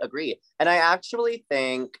 I agree. And I actually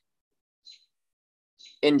think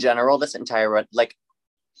in general, this entire run, like,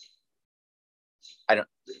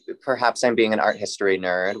 perhaps I'm being an art history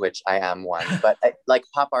nerd, which I am one, but like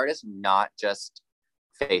pop art is not just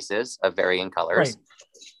faces of varying colors.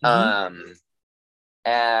 Right.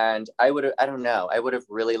 And I would have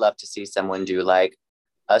really loved to see someone do like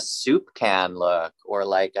a soup can look or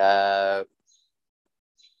like a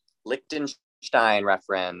Liechtenstein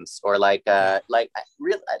reference or like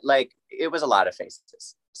it was a lot of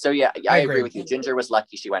faces. So yeah, I agree with you. Ginger was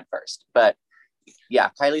lucky she went first, but yeah,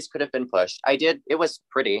 Kylie's could have been pushed. It was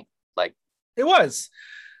pretty. Like it was.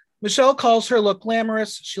 Michelle calls her look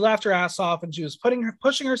glamorous. She laughed her ass off and she was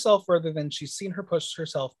pushing herself further than she's seen her push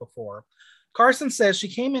herself before. Carson says she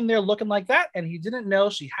came in there looking like that and he didn't know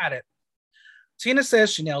she had it. Tina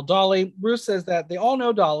says she nailed Dolly. Bruce says that they all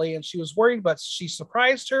know Dolly and she was worried, but she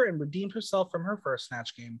surprised her and redeemed herself from her first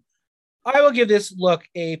Snatch game. I will give this look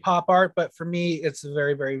a pop art, but for me, it's a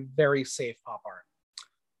very, very, very safe pop art.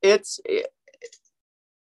 It's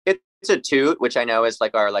a toot, which I know is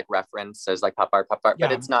like our like reference as like pop art, Yeah.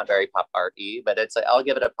 but it's not very pop art-y, but it's like, I'll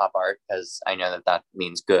give it a pop art because I know that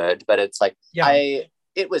means good, but it's like,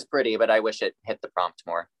 it was pretty, but I wish it hit the prompt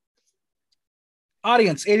more.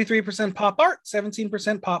 Audience, 83% pop art,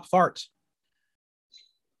 17% pop fart.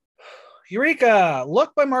 Eureka,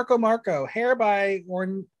 look by Marco Marco, hair by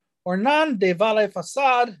Ornan de Valle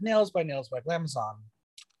Facade, nails by Glamazon.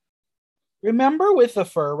 Remember with the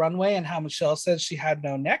fur runway and how Michelle said she had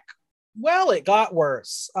no neck? Well, it got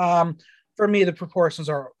worse. For me, the proportions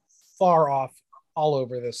are far off all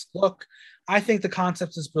over this look. I think the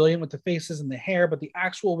concept is brilliant with the faces and the hair, but the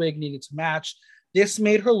actual wig needed to match. This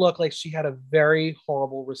made her look like she had a very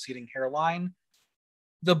horrible receding hairline.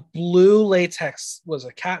 The blue latex was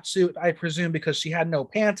a cat suit, I presume, because she had no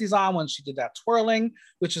panties on when she did that twirling,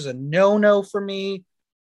 which is a no-no for me.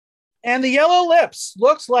 And the yellow lips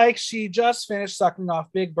looks like she just finished sucking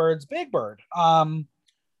off Big Bird's Big Bird.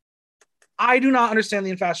 I do not understand the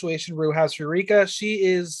infatuation Rue has for Eureka. She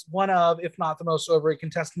is one of, if not the most overrated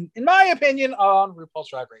contestant, in my opinion, on RuPaul's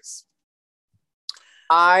Drag Race.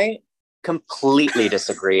 I completely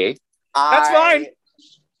disagree. That's fine.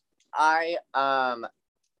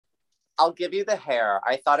 I'll give you the hair.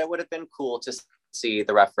 I thought it would have been cool to see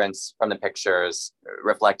the reference from the pictures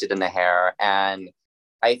reflected in the hair. And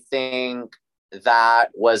I think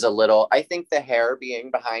that was a little, I think the hair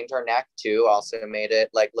being behind her neck too also made it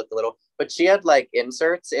like look a little, but she had like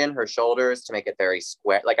inserts in her shoulders to make it very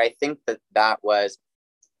square. Like, I think that was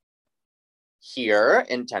here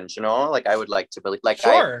intentional. Like, I would like to believe, like,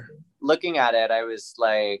 sure. Looking at it, I was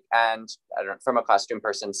like, and I don't know, from a costume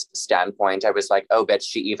person's standpoint, I was like, oh, bitch,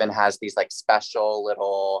 she even has these like special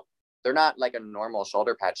little, they're not like a normal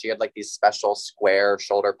shoulder pad. She had like these special square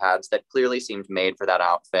shoulder pads that clearly seemed made for that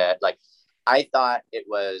outfit. Like, I thought it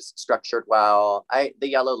was structured well. The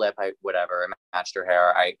yellow lip, whatever, it matched her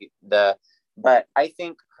hair. But I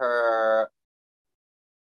think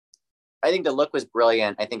the look was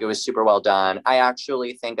brilliant. I think it was super well done. I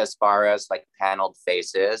actually think, as far as like paneled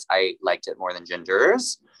faces, I liked it more than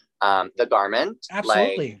Ginger's. The garment,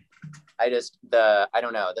 absolutely. Like, I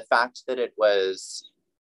don't know, the fact that it was,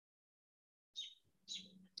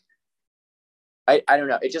 I don't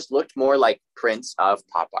know, it just looked more like prints of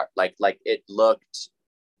pop art. Like it looked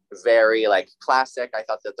very like classic. I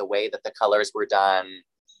thought that the way that the colors were done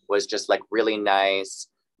was just like really nice.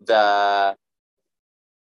 The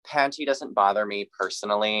panty doesn't bother me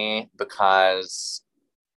personally because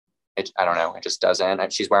I don't know, it just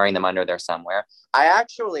doesn't. She's wearing them under there somewhere. I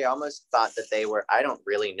actually almost thought that they were, I don't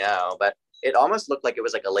really know, but it almost looked like it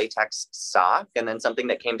was like a latex sock and then something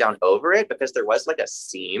that came down over it, because there was like a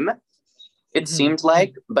seam, it seemed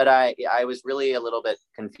like, but I was really a little bit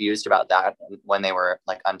confused about that when they were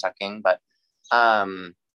like untucking, but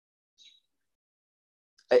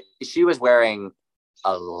she was wearing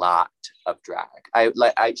a lot of drag.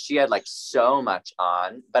 She had like so much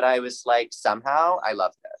on, but I was like, somehow I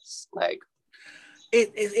love this. Like,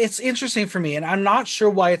 it's interesting for me, and I'm not sure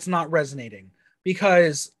why it's not resonating,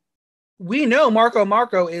 because we know Marco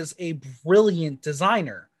Marco is a brilliant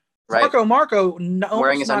designer. Right. Marco Marco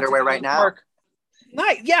wearing his underwear right now.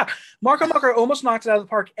 Yeah, Marco Marco almost knocked it out of the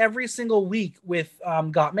park every single week with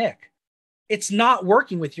Gottmik. It's not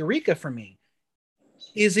working with Eureka for me.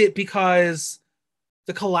 Is it because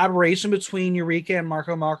the collaboration between Eureka and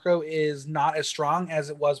Marco Marco is not as strong as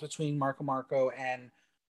it was between Marco Marco and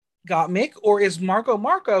Gottmik? Or is Marco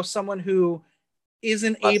Marco someone who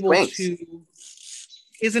isn't able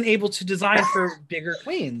to design for bigger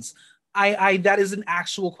queens? That is an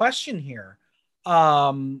actual question here.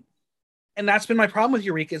 And that's been my problem with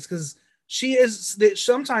Eureka, is because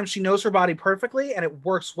sometimes she knows her body perfectly and it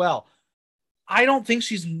works well. I don't think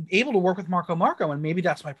she's able to work with Marco Marco, and maybe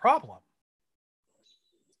that's my problem.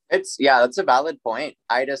 That's a valid point.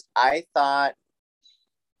 I thought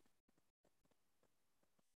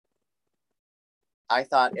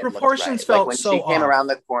the proportions felt like when so she came off. Around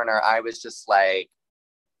the corner, I was just like,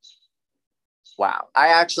 wow.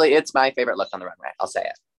 It's my favorite look on the runway. I'll say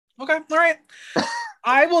it. Okay, all right.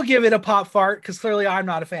 I will give it a pop fart because clearly I'm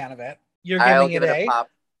not a fan of it. You're giving it a pop.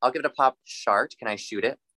 I'll give it a pop shart. Can I shoot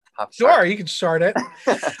it? Pop sure, shart. You can start it.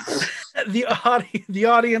 The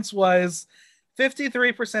audience was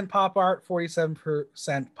 53% pop art,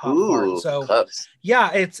 47% pop fart. So close.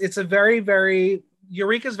 Yeah, it's a very, very,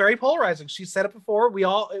 Eureka's very polarizing. She said it before. We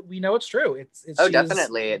know it's true. It's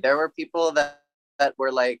definitely. There were people that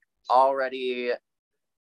were like already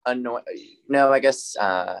annoyed. No, I guess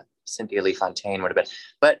Cynthia Lee Fontaine would have been.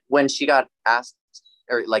 But when she got asked,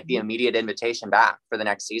 or like the immediate invitation back for the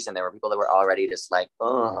next season, there were people that were already just like,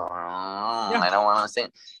 oh, yeah. I don't want to sing.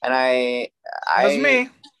 And that was me.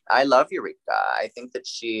 I love Eureka. I think that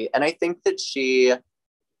she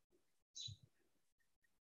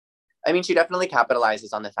I mean, she definitely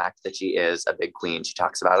capitalizes on the fact that she is a big queen. She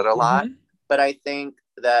talks about it a lot. Mm-hmm. But I think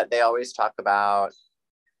that they always talk about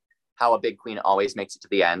how a big queen always makes it to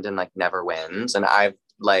the end and like never wins. And I've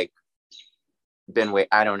like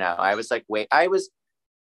I don't know. I was like,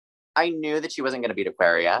 I knew that she wasn't going to beat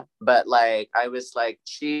Aquaria, but like, I was like,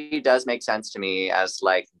 she does make sense to me as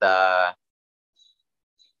like the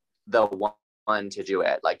one to do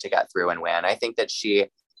it, like to get through and win. I think that she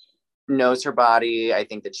knows her body. I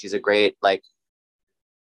think that she's a great like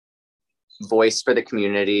voice for the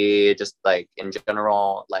community, just like in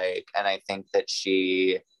general. Like, and I think that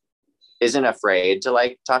she isn't afraid to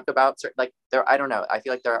like talk about certain, like there, I don't know. I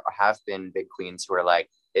feel like there have been big queens who are like,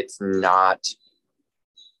 it's not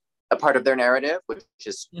a part of their narrative, which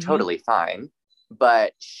is totally fine.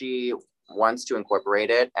 But she wants to incorporate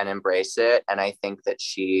it and embrace it. And I think that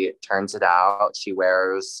she turns it out. She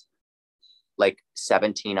wears like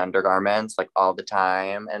 17 undergarments like all the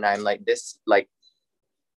time. And I'm like, this, like,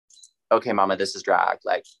 okay, mama, this is drag.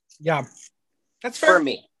 Like, yeah, that's fair. For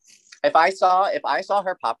me. If I saw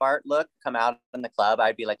her pop art look come out in the club,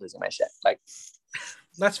 I'd be like losing my shit. Like,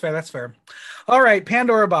 that's fair. That's fair. All right,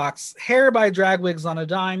 Pandora box. Hair by Drag Wigs on a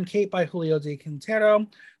Dime. Cape by Julio de Quintero.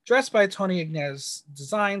 Dress by Tony Ignez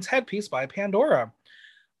Designs. Headpiece by Pandora.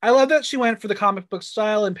 I love that she went for the comic book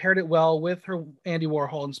style and paired it well with her Andy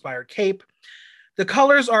Warhol inspired cape. The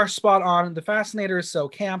colors are spot on. The fascinator is so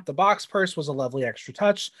camp. The box purse was a lovely extra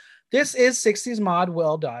touch. This is 60s mod,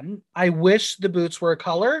 well done. I wish the boots were a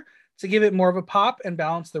color to give it more of a pop and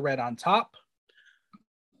balance the red on top.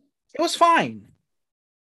 It was fine.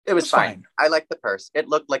 It was fine. I like the purse. It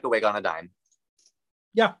looked like a wig on a dime.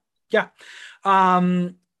 Yeah. Yeah.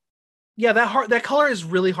 Yeah, that color is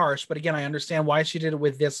really harsh, but again, I understand why she did it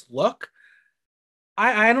with this look.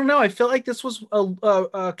 I don't know. I feel like this was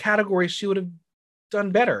a category she would have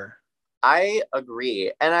done better. I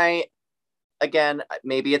agree. And again,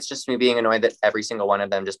 maybe it's just me being annoyed that every single one of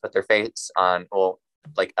them just put their face on, well,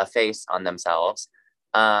 like a face on themselves.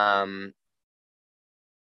 But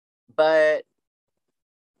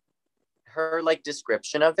her like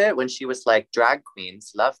description of it when she was like, drag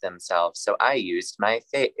queens love themselves, so I used my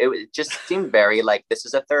face. It just seemed very like this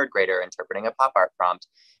is a third grader interpreting a pop art prompt.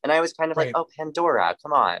 And I was kind of like, oh, Pandora,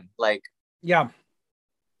 come on. Like, yeah,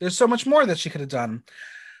 there's so much more that she could have done.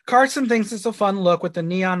 Carson thinks it's a fun look with the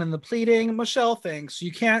neon and the pleating. Michelle thinks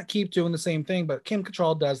you can't keep doing the same thing, but Kim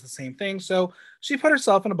Cattrall does the same thing. So she put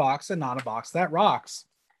herself in a box and not a box that rocks.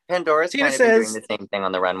 Pandora's kind of been doing the same thing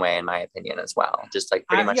on the runway, in my opinion, as well. Just like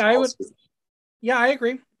pretty much. Yeah, I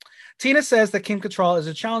agree. Tina says that Kim Cattrall is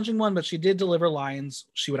a challenging one, but she did deliver lines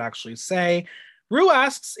she would actually say. Rue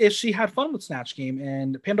asks if she had fun with Snatch Game,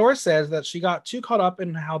 and Pandora says that she got too caught up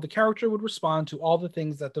in how the character would respond to all the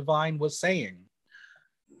things that Divine was saying.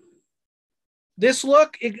 This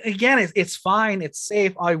look, again, it's fine. It's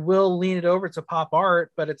safe. I will lean it over to pop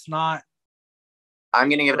art, but it's not. I'm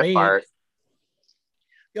going to give it a fart.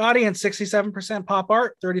 The audience, 67% pop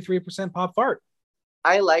art, 33% pop fart.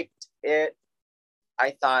 I liked it.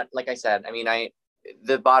 I thought, like I said, I mean,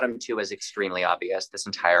 the bottom two was extremely obvious this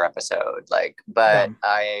entire episode. Like, but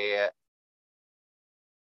yeah.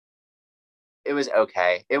 It was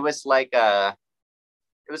okay. It was like it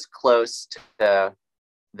was close to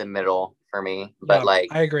the middle for me. But like,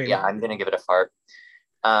 I agree. Yeah, I'm going to give it a fart.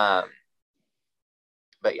 But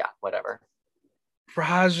yeah, whatever.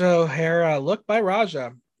 Raja O'Hara, look by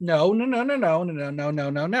Raja. No.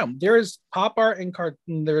 There is pop art and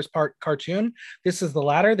there's part cartoon. This is the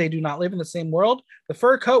latter. They do not live in the same world. The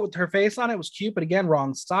fur coat with her face on it was cute, but again,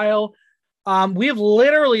 wrong style. We've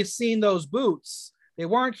literally seen those boots. They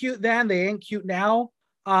weren't cute then. They ain't cute now.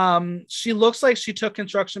 She looks like she took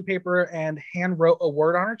construction paper and hand wrote a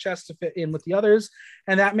word on her chest to fit in with the others,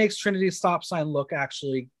 and that makes Trinity's stop sign look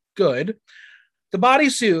actually good. The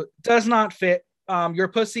bodysuit does not fit. Your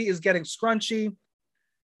pussy is getting scrunchy.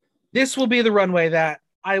 This will be the runway that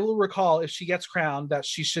I will recall if she gets crowned that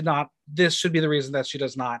she should not. This should be the reason that she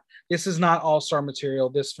does not. This is not all-star material.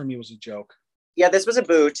 This for me was a joke. Yeah, this was a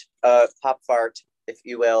boot, pop fart, if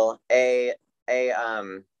you will. I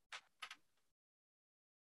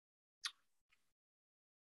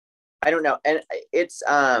don't know. And it's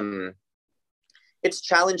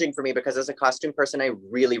challenging for me because as a costume person, I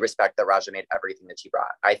really respect that Raja made everything that she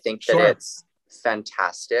brought. I think that it's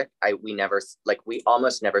fantastic. We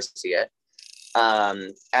almost never see it.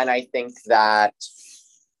 And I think that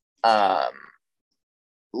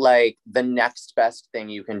like the next best thing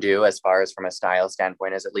you can do as far as from a style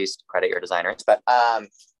standpoint is at least credit your designers. But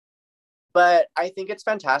But I think it's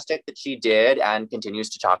fantastic that she did and continues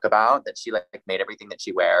to talk about that she like made everything that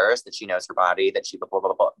she wears, that she knows her body, that she blah, blah,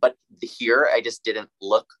 blah, blah. But here, I just didn't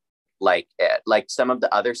look like it. Like some of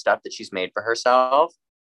the other stuff that she's made for herself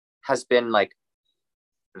has been like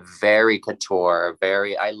very couture,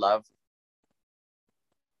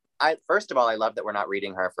 first of all, I love that we're not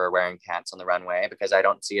reading her for wearing pants on the runway, because I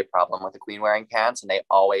don't see a problem with a queen wearing pants, and they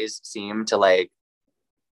always seem to like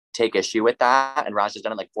take issue with that. And Raj has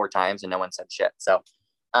done it like 4 times and no one said shit. So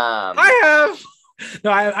I have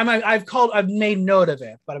no, I've made note of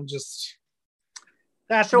it, but I'm just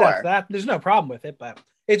that there's no problem with it, but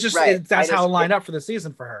it's just right. That's how it lined up for the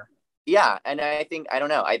season for her. Yeah, and I think I don't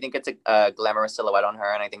know. I think it's a glamorous silhouette on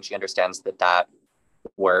her, and I think she understands that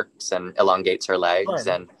works and elongates her legs.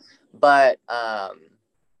 Sure. But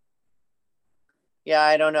yeah,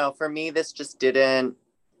 I don't know. For me, this just didn't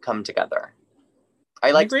come together. I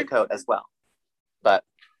liked the coat as well, but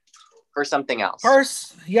for something else.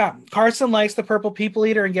 Carson likes the purple people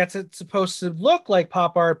eater and gets it supposed to look like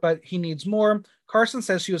pop art, but he needs more. Carson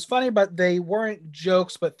says she was funny, but they weren't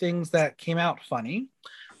jokes, but things that came out funny.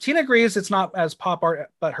 Tina agrees it's not as pop art,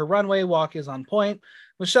 but her runway walk is on point.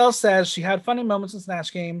 Michelle says she had funny moments in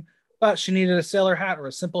Snatch Game, but she needed a sailor hat or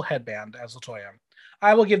a simple headband as LaToya.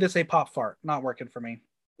 I will give this a pop fart. Not working for me.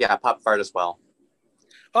 Yeah, pop fart as well.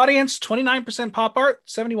 Audience, 29% pop art,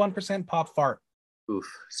 71% pop fart. Oof,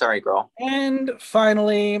 sorry, girl. And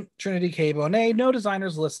finally, Trinity K. Bonet, no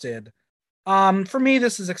designers listed. For me,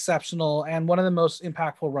 this is exceptional and one of the most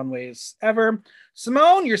impactful runways ever.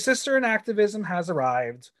 Simone, your sister in activism has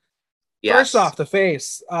arrived. Yes. First off, the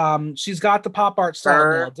face. She's got the pop art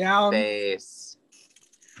style nailed down. Face.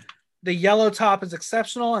 The yellow top is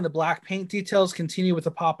exceptional, and the black paint details continue with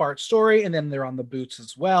the pop art story, and then they're on the boots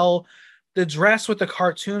as well. The dress with the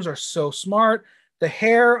cartoons are so smart. The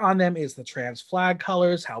hair on them is the trans flag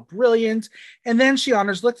colors. How brilliant. And then she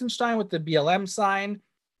honors Liechtenstein with the BLM sign.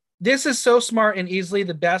 This is so smart and easily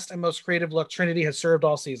the best and most creative look Trinity has served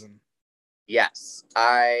all season. Yes.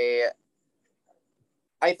 I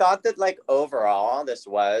thought that like overall this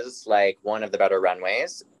was like one of the better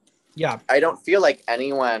runways. Yeah. I don't feel like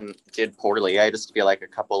anyone did poorly. I just feel like a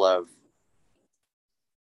couple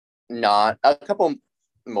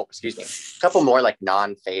more like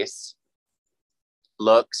non-face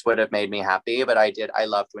looks would have made me happy, but I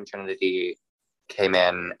loved when Trinity came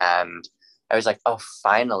in and I was like, oh,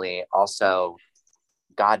 finally. Also,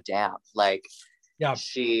 goddamn, like, yeah,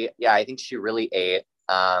 I think she really ate.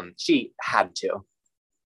 She had to.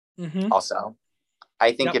 Mm-hmm. Also,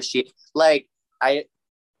 I think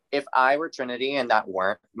if I were Trinity and that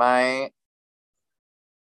weren't my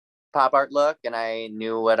pop art look, and I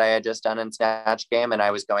knew what I had just done in Snatch Game, and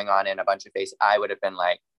I was going on in a bunch of face, I would have been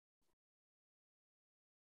like,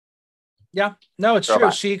 yeah, no, it's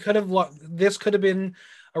true. She could have. This could have been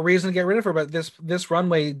a reason to get rid of her, but this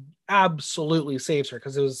runway absolutely saves her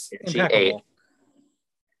because it was impeccable.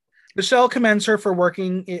 Michelle commends her for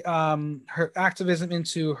working her activism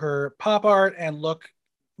into her pop art and look,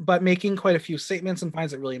 but making quite a few statements and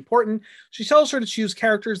finds it really important. She tells her to choose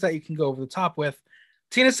characters that you can go over the top with.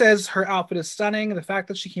 Tina says her outfit is stunning. The fact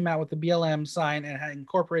that she came out with the BLM sign and had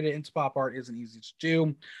incorporated it into pop art isn't easy to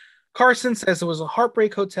do. Carson says it was a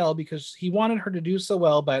heartbreak hotel because he wanted her to do so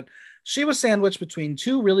well, but she was sandwiched between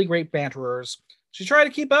 2 really great banterers. She tried to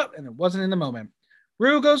keep up, and it wasn't in the moment.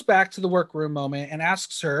 Rue goes back to the workroom moment and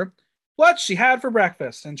asks her what she had for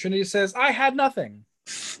breakfast, and Trinity says, I had nothing.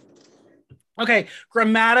 Okay,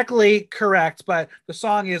 grammatically correct, but the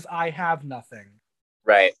song is I Have Nothing.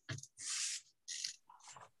 Right.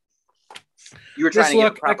 You were trying to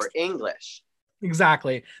get proper English.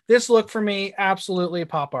 Exactly. This look for me, absolutely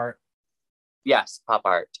pop art. Yes, pop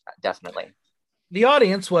art, definitely. The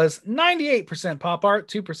audience was 98% pop art,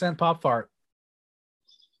 2% pop fart.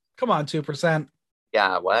 Come on, 2%.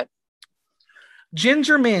 Yeah, what?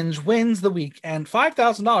 Ginger Minge wins the week and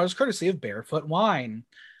 $5,000 courtesy of Barefoot Wine.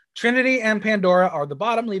 Trinity and Pandora are the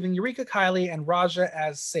bottom, leaving Eureka, Kylie, and Raja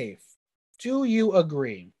as safe. Do you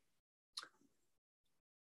agree?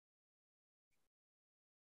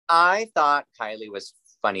 I thought Kylie was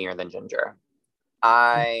funnier than Ginger.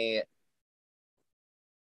 I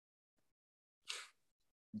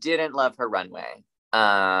didn't love her runway.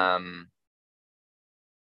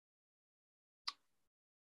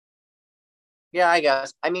 Yeah, I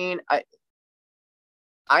guess. I mean,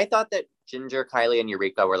 I thought that Ginger, Kylie, and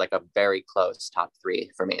Eureka were like a very close top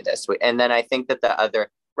 3 for me this week. And then I think that the other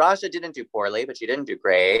Raja didn't do poorly, but she didn't do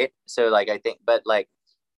great. So like I think, but like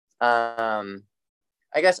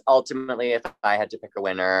I guess ultimately if I had to pick a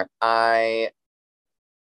winner, I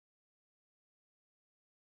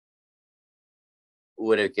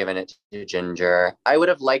would have given it to Ginger. I would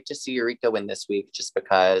have liked to see Eureka win this week just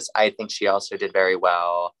because I think she also did very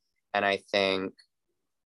well. And I think,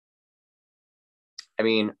 I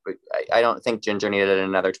mean, I don't think Ginger needed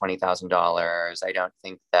another $20,000. I don't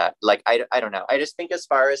think that, like, I don't know. I just think as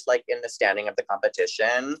far as like in the standing of the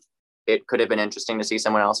competition, it could have been interesting to see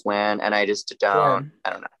someone else win. And I just don't, Sure. I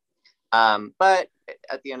don't know. But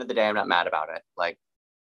at the end of the day, I'm not mad about it. Like,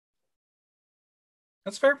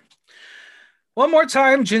 That's fair. One more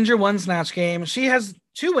time, Ginger won Snatch Game. She has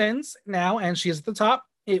 2 wins now, and she is at the top.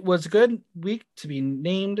 It was a good week to be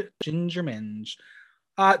named Ginger Minge.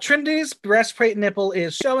 Trinity's breastplate nipple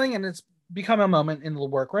is showing, and it's become a moment in the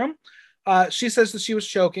workroom. She says that she was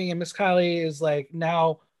choking, and Miss Kylie is like,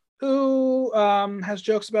 now who has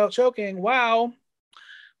jokes about choking? Wow.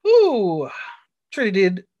 Ooh, Trinity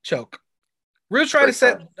did choke. Rue tried to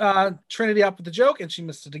set Trinity up with the joke, and she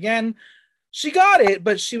missed it again. She got it,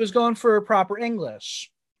 but she was going for proper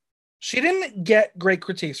English. She didn't get great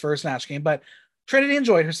critiques for her Snatch Game, but Trinity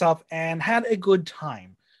enjoyed herself and had a good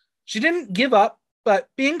time. She didn't give up, but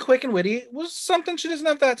being quick and witty was something she doesn't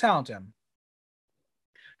have that talent in.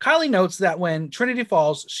 Kylie notes that when Trinity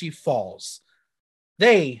falls, she falls.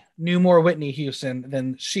 They knew more Whitney Houston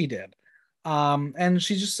than she did. And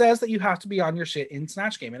she just says that you have to be on your shit in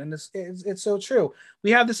Snatch Game. And it's so true. We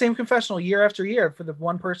have the same confessional year after year for the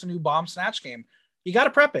one person who bombed Snatch Game. You got to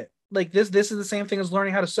prep it. Like this is the same thing as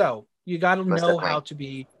learning how to sew. You got to know how to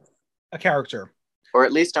be a character. Or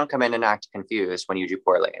at least don't come in and act confused when you do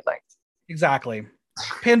poorly. Like, exactly.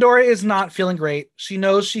 Pandora is not feeling great. She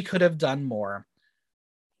knows she could have done more.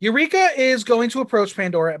 Eureka is going to approach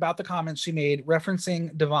Pandora about the comments she made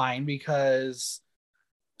referencing Divine because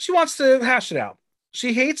she wants to hash it out.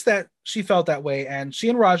 She hates that she felt that way, and she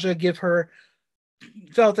and Raja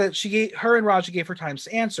felt that her and Raja gave her time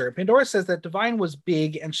to answer. Pandora says that Divine was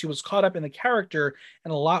big and she was caught up in the character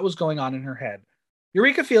and a lot was going on in her head.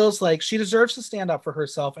 Eureka feels like she deserves to stand up for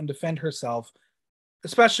herself and defend herself,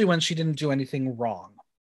 especially when she didn't do anything wrong.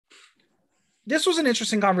 This was an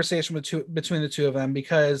interesting conversation between the two of them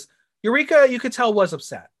because Eureka, you could tell, was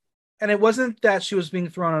upset. And it wasn't that she was being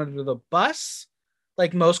thrown under the bus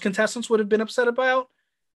like most contestants would have been upset about.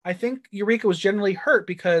 I think Eureka was generally hurt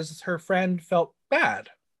because her friend felt bad.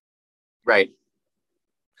 Right.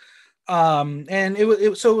 And it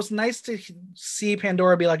was nice to see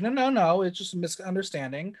Pandora be like, no, it's just a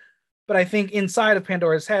misunderstanding. But I think inside of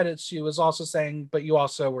Pandora's head, she was also saying, but you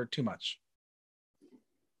also were too much.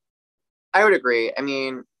 I would agree. I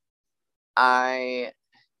mean, I'm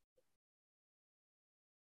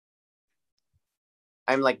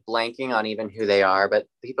like blanking on even who they are, but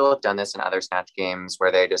people have done this in other Snatch Games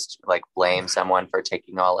where they just like blame someone for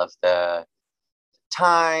taking all of the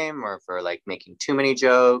time or for like making too many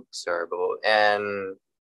jokes and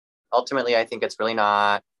ultimately I think it's really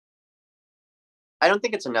not. I don't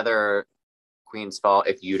think it's another queen's fault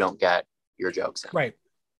if you don't get your jokes in. Right.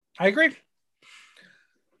 I agree.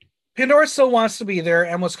 Pandora still wants to be there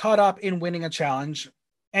and was caught up in winning a challenge.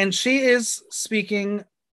 And she is speaking.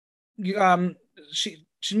 She's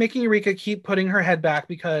making Eureka keep putting her head back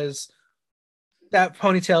because that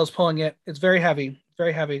ponytail is pulling it. It's very heavy.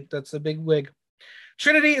 Very heavy. That's a big wig.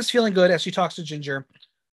 Trinity is feeling good as she talks to Ginger.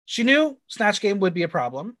 She knew Snatch Game would be a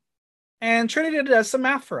problem. And Trinity does some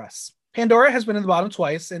math for us. Pandora has been in the bottom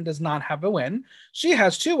twice and does not have a win. She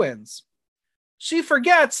has 2 wins. She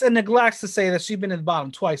forgets and neglects to say that she's been in the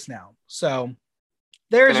bottom twice now. So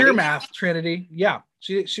there's your math, Trinity. Yeah,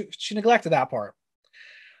 she neglected that part.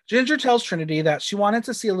 Ginger tells Trinity that she wanted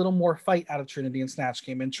to see a little more fight out of Trinity in Snatch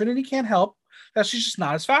Game, and Trinity can't help that she's just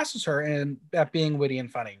not as fast as her and at being witty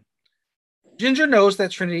and funny. Ginger knows that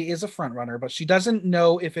Trinity is a front runner, but she doesn't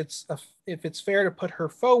know if it's fair to put her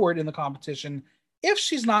forward in the competition if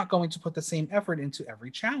she's not going to put the same effort into every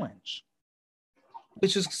challenge.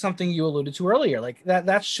 Which is something you alluded to earlier. Like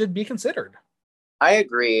that should be considered. I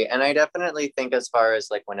agree. And I definitely think as far as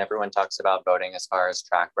like when everyone talks about voting as far as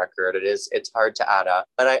track record, it's hard to add up.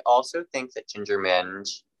 But I also think that Ginger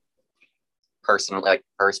Minge, personally, like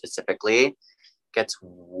her specifically, gets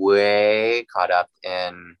way caught up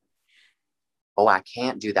in, oh, I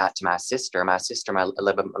can't do that to my sister. My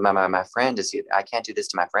friend is, I can't do this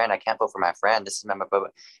to my friend. I can't vote for my friend. This is my,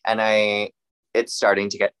 and it's starting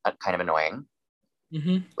to get kind of annoying.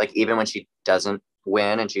 Mm-hmm. Like even when she doesn't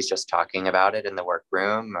win and she's just talking about it in the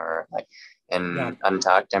workroom or like in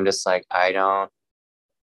Untucked, I'm just like,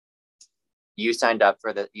 you signed up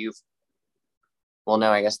for well, no,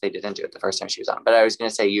 I guess they didn't do it the first time she was on, but I was going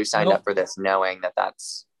to say you signed up for this knowing that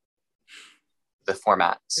that's the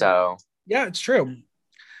format. So yeah, it's true.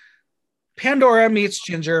 Pandora meets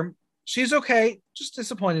Ginger. She's okay, just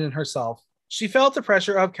disappointed in herself. She felt the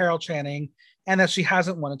pressure of Carol Channing and that she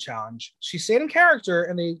hasn't won a challenge. She stayed in character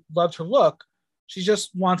and they loved her look. She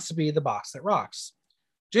just wants to be the boss that rocks.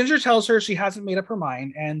 Ginger tells her she hasn't made up her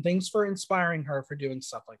mind, and thanks for inspiring her for doing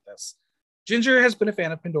stuff like this. Ginger has been a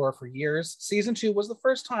fan of Pandora for years. Season 2 was the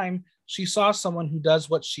first time she saw someone who does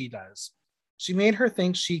what she does. She made her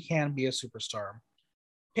think she can be a superstar.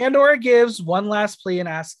 Pandora gives one last plea and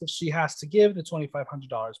asks if she has to give the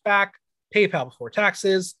 $2,500 back, PayPal before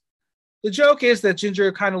taxes. The joke is that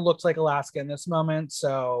Ginger kind of looks like Alaska in this moment,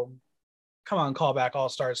 so come on, call back All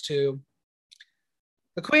Stars 2.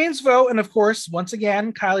 The queens vote, and of course, once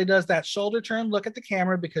again, Kylie does that shoulder turn look at the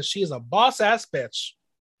camera because she is a boss-ass bitch.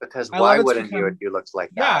 Because why wouldn't you if you looked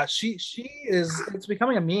like that? Yeah, she is. It's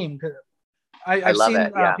becoming a meme. I've love seen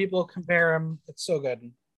it, yeah. People compare them. It's so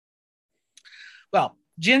good. Well,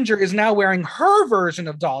 Ginger is now wearing her version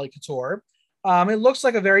of Dolly Couture. It looks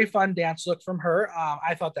like a very fun dance look from her.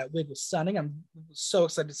 I thought that wig was stunning. I'm so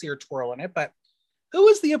excited to see her twirl in it. But who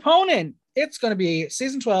is the opponent? It's going to be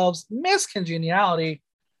season 12's Miss Congeniality,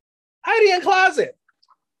 Heidi N Closet.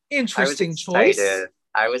 Interesting choice.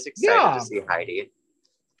 I was excited to see Heidi.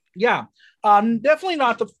 Yeah. Definitely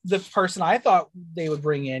not the person I thought they would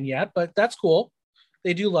bring in yet, but that's cool.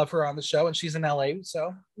 They do love her on the show, and she's in LA,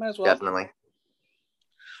 so might as well. Definitely.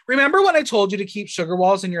 Remember when I told you to keep Sugar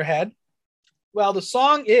Walls in your head? Well, the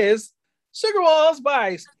song is Sugar Walls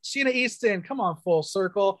by Sheena Easton. Come on, full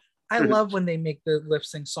circle. I love when they make the lip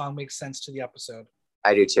sync song make sense to the episode.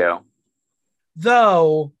 I do too.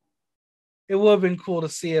 Though, it would have been cool to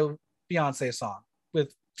see a Beyonce song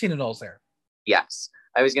with Tina Knowles there. Yes.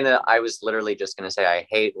 I was literally just gonna say I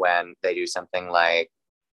hate when they do something like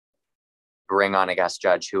bring on a guest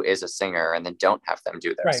judge who is a singer and then don't have them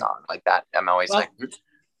do their song like that. I'm always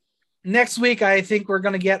next week I think we're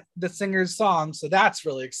gonna get the singer's song, so that's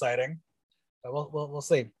really exciting. But we'll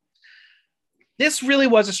see. This really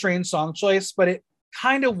was a strange song choice, but it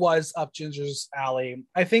kind of was up Ginger's alley.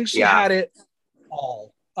 I think she had it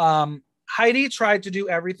all. Heidi tried to do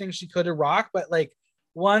everything she could to rock, but like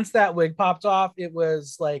once that wig popped off, it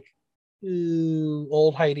was like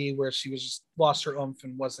old Heidi, where she was just lost her oomph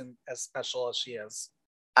and wasn't as special as she is.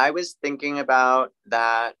 I was thinking about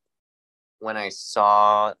that when I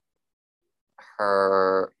saw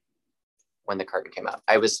her when the curtain came up.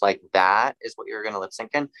 I was like, that is what you're gonna lip sync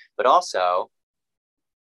in. But also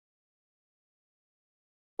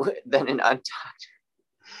then in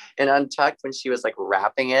Untucked, when she was like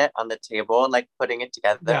wrapping it on the table and like putting it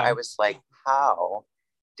together, I was like, how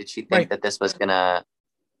did she think that this was gonna?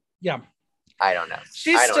 Yeah, I don't know.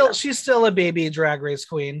 She's still a baby Drag Race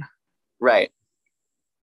queen, right?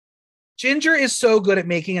 Ginger is so good at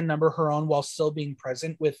making a number her own while still being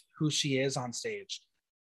present with who she is on stage,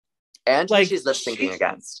 and like she's lip syncing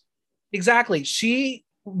against. Exactly, she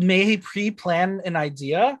may pre-plan an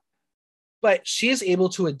idea, but she's able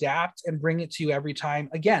to adapt and bring it to you every time,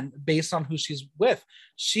 again, based on who she's with.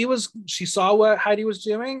 She saw what Heidi was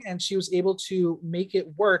doing, and she was able to make it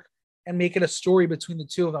work and make it a story between the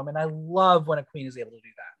two of them. And I love when a queen is able to do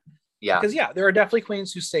that. Yeah. Because there are definitely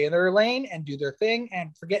queens who stay in their lane and do their thing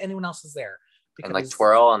and forget anyone else is there. And like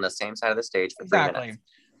twirl on the same side of the stage for 3 minutes.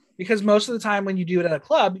 Because most of the time when you do it at a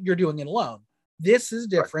club, you're doing it alone. This is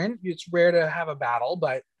different. Right. It's rare to have a battle,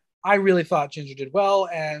 but I really thought Ginger did well,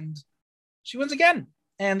 and she wins again.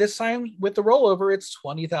 And this time with the rollover, it's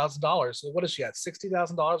 $20,000. So what is she at?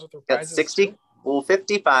 $60,000 with her prizes? 60. Well,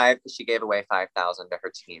 55. She gave away 5,000 to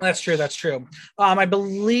her team. That's true. I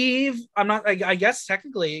believe I guess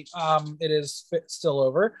technically it is still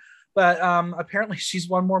over, but apparently she's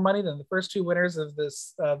won more money than the first 2 winners of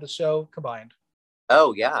this the show combined.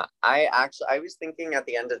 Oh yeah. I was thinking at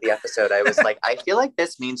the end of the episode, I was like, I feel like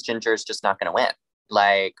this means Ginger's just not gonna win.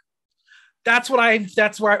 Like,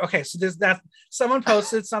 okay, so someone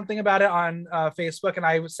posted something about it on Facebook, and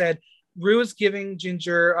I said Rue is giving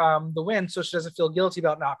Ginger the win so she doesn't feel guilty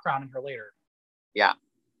about not crowning her later. Yeah.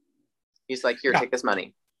 He's like, here, take this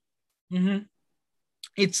money. Mm-hmm.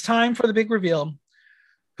 It's time for the big reveal.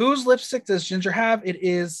 Whose lipstick does Ginger have? It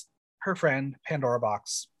is her friend Pandora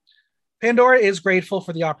Boxx. Pandora is grateful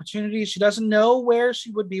for the opportunity. She doesn't know where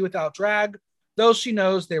she would be without drag, though she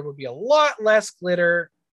knows there would be a lot less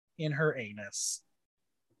glitter in her anus.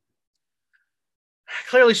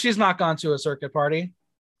 Clearly, she's not gone to a circuit party.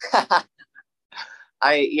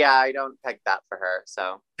 I don't peg that for her.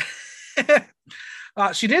 So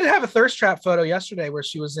she did have a thirst trap photo yesterday where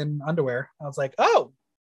she was in underwear. I was like, oh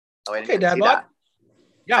okay, Dadbot.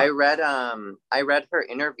 Yeah, I read her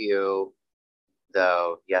interview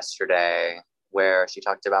though yesterday where she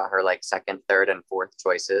talked about her like second, third, and fourth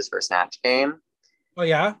choices for Snatch Game. Oh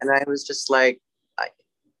yeah, and I was just like,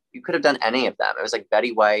 you could have done any of them. It was like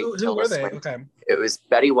Betty White, Who were they? Swinton. Okay. It was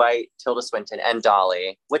Betty White, Tilda Swinton, and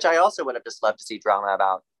Dolly, which I also would have just loved to see drama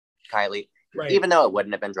about Kylie, right. even though it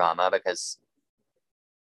wouldn't have been drama because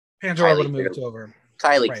Pandora would have moved over.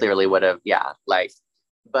 Kylie clearly would have, yeah, like,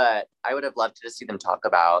 but I would have loved to see them talk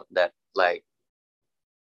about that, like,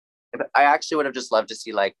 I actually would have just loved to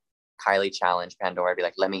see, like, Kylie challenge Pandora, be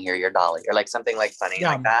like, let me hear your Dolly, or like something like funny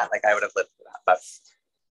like that. Like, I would have lived for that. But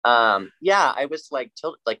yeah, I was like,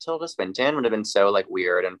 Tilda Swinton would have been so like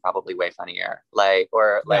weird and probably way funnier. Like,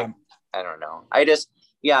 or like, I don't know.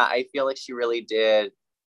 I feel like she really did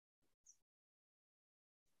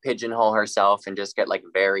pigeonhole herself and just get like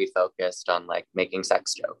very focused on like making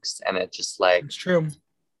sex jokes. And it's just like, it's true.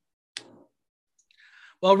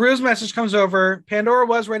 Well, Rue's message comes over. Pandora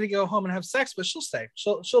was ready to go home and have sex, but she'll stay.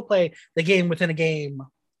 She'll play the game within a game.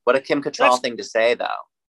 What a Kim Cattrall thing to say, though.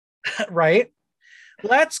 Right?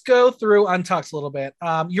 Let's go through Untucked a little bit.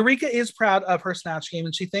 Eureka is proud of her Snatch game,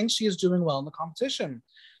 and she thinks she is doing well in the competition.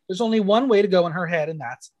 There's only one way to go in her head, and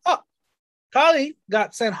that's up. Kylie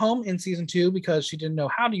got sent home in season 2 because she didn't know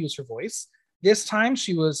how to use her voice. This time,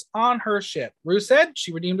 she was on her shit. Rue said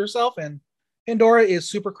she redeemed herself, and Pandora is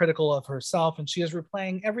super critical of herself, and she is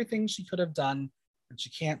replaying everything she could have done, and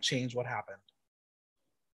she can't change what happened.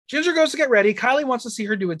 Ginger goes to get ready. Kylie wants to see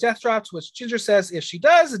her do a death drop, to which Ginger says if she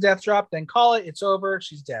does a death drop, then call it. It's over.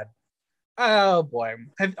 She's dead. Oh, boy.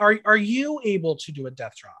 Are you able to do a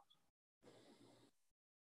death drop?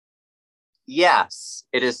 Yes.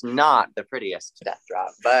 It is not the prettiest death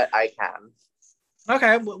drop, but I can.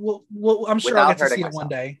 Okay. Well, I'm sure I'll get to see it one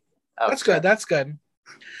day. Oh, that's good. That's good.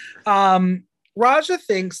 Raja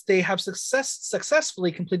thinks they have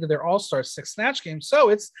successfully completed their All-Star 6 Snatch game, so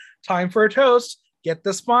it's time for a toast. Get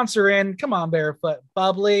the sponsor in. Come on, Barefoot.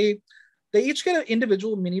 Bubbly. They each get an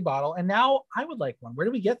individual mini bottle, and now I would like one. Where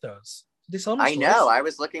do we get those? Do they sell them? I know. I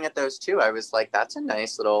was looking at those too. I was like, that's a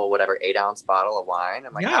nice little, 8-ounce bottle of wine.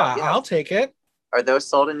 I'm like, yeah, I'll take it. Are those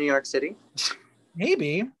sold in New York City?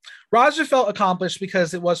 Maybe. Raja felt accomplished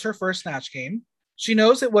because it was her first Snatch game. She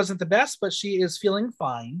knows it wasn't the best, but she is feeling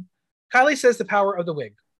fine. Kylie says the power of the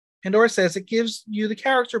wig. Pandora says it gives you the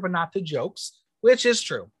character, but not the jokes, which is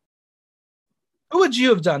true. Who would you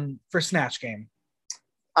have done for Snatch Game?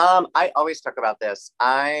 I always talk about this.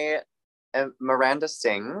 Miranda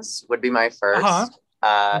Sings would be my first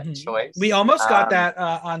choice. We almost got that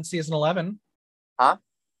on season 11. Huh?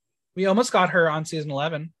 We almost got her on season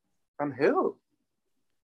 11. From who?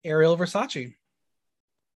 Ariel Versace.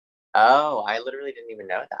 Oh, I literally didn't even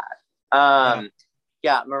know that.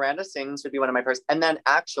 Yeah, Miranda Sings would be one of my first. And then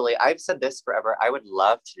actually, I've said this forever. I would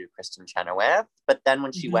love to do Kristen Chenoweth. But then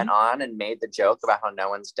when she went on and made the joke about how no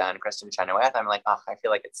one's done Kristen Chenoweth, I'm like, oh, I feel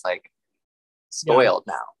like it's like spoiled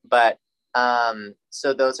now. But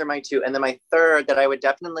so those are my two. And then my third that I would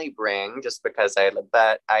definitely bring just because because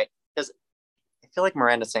I feel like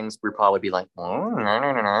Miranda Sings RuPaul would be like,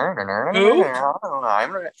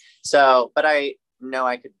 so, but I know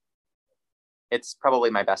I could, it's probably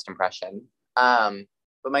my best impression.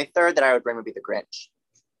 But my third that I would bring would be the Grinch.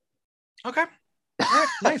 Okay. Right,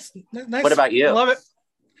 nice. What about you? I love it.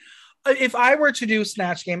 If I were to do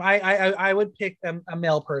Snatch Game, I would pick a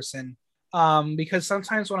male person because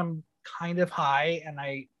sometimes when I'm kind of high and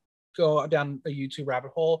I go down a YouTube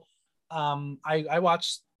rabbit hole, I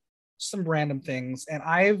watch some random things and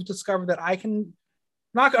I've discovered that I'm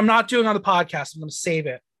not doing it on the podcast. I'm going to save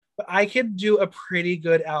it, but I could do a pretty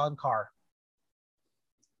good Alan Carr.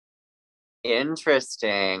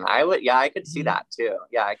 Interesting. I could see that too.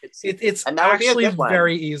 Yeah, I could see it's and that actually would be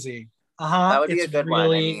very easy. That would be a good one.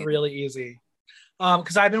 Really easy.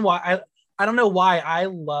 Because I don't know why I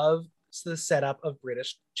love the setup of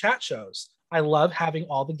British chat shows. I love having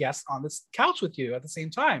all the guests on this couch with you at the same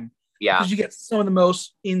time. Yeah, because you get some of the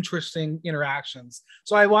most interesting interactions.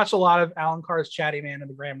 So I watch a lot of Alan Carr's Chatty Man and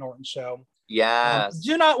the Graham Norton Show. Yes.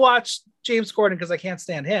 Do not watch James Corden because I can't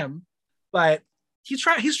stand him, but he's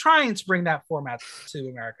trying to bring that format to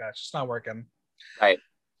America. It's just not working. Right.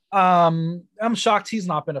 I'm shocked he's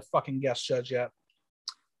not been a fucking guest judge yet.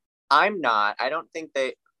 I'm not. I don't think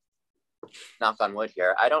they, knock on wood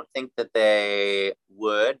here, I don't think that they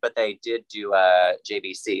would, but they did do a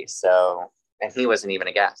JVC, so, and he wasn't even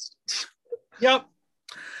a guest. Yep.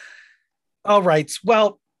 All right.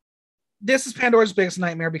 Well, this is Pandora's biggest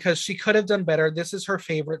nightmare because she could have done better. This is her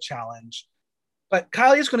favorite challenge. But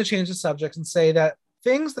Kylie is going to change the subject and say that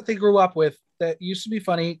things that they grew up with that used to be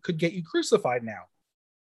funny could get you crucified now.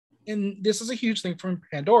 And this is a huge thing from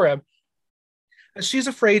Pandora, as she's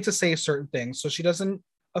afraid to say certain things so she doesn't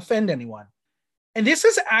offend anyone. And this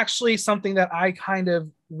is actually something that I kind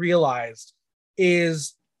of realized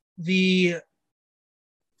is the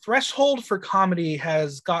threshold for comedy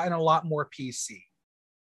has gotten a lot more PC.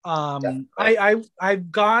 Definitely. I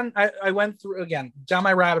went through again down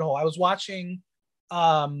my rabbit hole. I was watching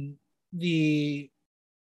the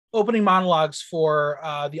opening monologues for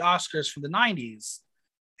the Oscars from the 90s.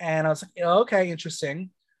 And I was like, okay, interesting.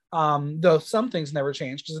 Though some things never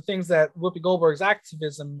changed, because the things that Whoopi Goldberg's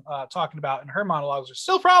activism talking about in her monologues are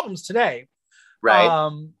still problems today. Right.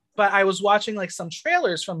 But I was watching like some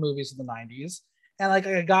trailers from movies of the 90s, and like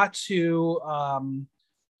I got to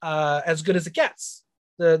As Good as It Gets,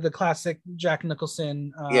 the classic Jack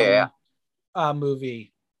Nicholson Yeah.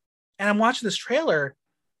 movie. And I'm watching this trailer,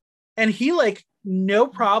 and he like no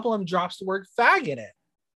problem drops the word fag in it.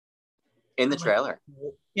 In the trailer.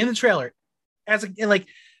 In the trailer. Like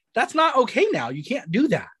that's not okay now. You can't do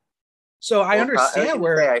that. So I understand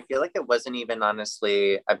where I feel like it wasn't even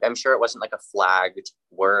honestly, I'm sure it wasn't like a flagged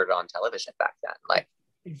word on television back then. Like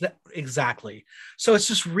exactly. So it's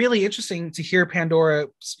just really interesting to hear Pandora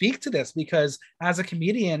speak to this, because as a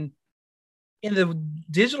comedian in the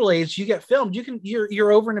digital age, you get filmed.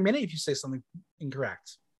 You're over in a minute if you say something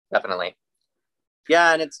incorrect. Definitely.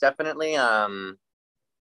 Yeah, and it's definitely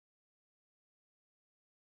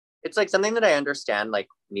it's like something that I understand like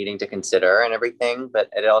needing to consider and everything, but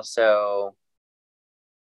it also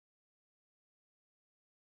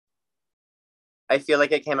I feel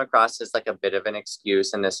like it came across as like a bit of an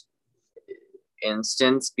excuse in this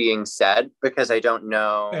instance being said, because I don't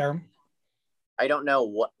know Fair. I don't know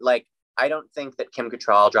what like I don't think that Kim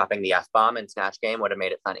Cattrall dropping the F-bomb in Snatch Game would have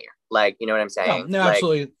made it funnier. Like, you know what I'm saying? No,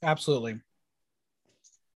 like, absolutely.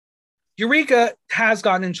 Eureka has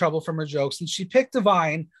gotten in trouble from her jokes, and she picked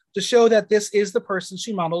Divine to show that this is the person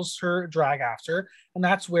she models her drag after, and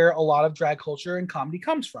that's where a lot of drag culture and comedy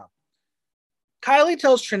comes from. Kylie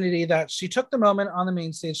tells Trinity that she took the moment on the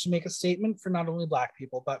main stage to make a statement for not only Black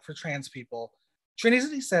people, but for trans people.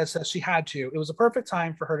 Trinity says that she had to. It was a perfect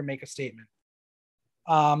time for her to make a statement.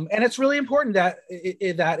 And it's really important that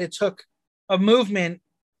it took a movement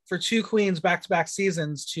for two queens back-to-back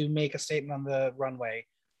seasons to make a statement on the runway.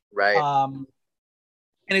 right.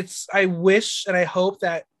 And I wish and I hope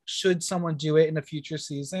that should someone do it in a future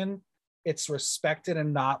season, it's respected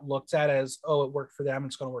and not looked at as, oh, it worked for them,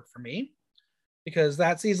 it's going to work for me, because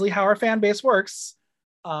that's easily how our fan base works.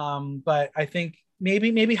 But I think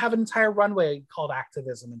maybe have an entire runway called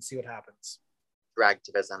activism and see what happens.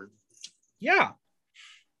 Dragtivism. Yeah.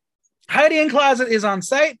 Heidi in Closet is on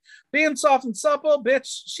site, being soft and supple,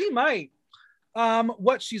 bitch. She might.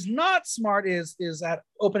 What she's not smart is at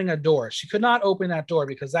opening a door. She could not open that door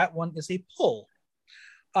because that one is a pull.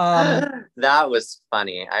 That was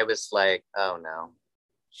funny. I was like, oh no.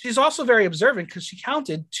 She's also very observant because she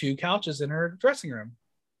counted 2 couches in her dressing room.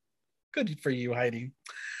 Good for you, Heidi.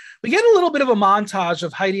 We get a little bit of a montage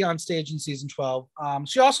of Heidi on stage in season 12.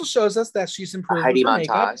 She also shows us that she's improved Heidi with her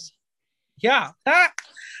montage. makeup. Yeah.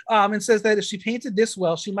 And says that if she painted this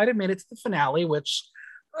well, she might have made it to the finale, which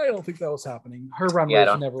I don't think that was happening. Her runways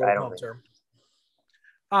never would have helped her.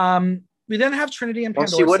 We then have Trinity and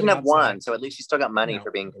Pandora. Well, she wouldn't have won, so at least she still got money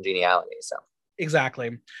for being congeniality. So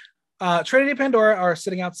exactly. Trinity and Pandora are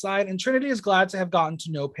sitting outside, and Trinity is glad to have gotten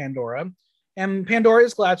to know Pandora, and Pandora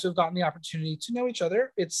is glad to have gotten the opportunity to know each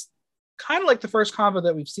other. It's kind of like the first convo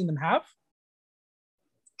that we've seen them have.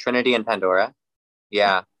 Trinity and Pandora.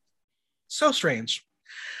 Yeah. So strange.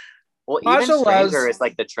 Well, even stranger is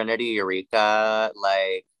like the Trinity Eureka,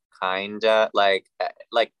 like kinda like,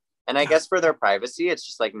 and I guess for their privacy, it's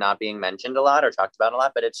just like not being mentioned a lot or talked about a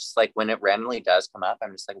lot. But it's just like when it randomly does come up,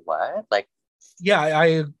 I'm just like, what? Like, yeah,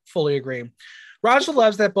 I fully agree. Raja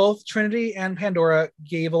loves that both Trinity and Pandora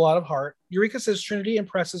gave a lot of heart. Eureka says Trinity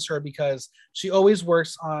impresses her because she always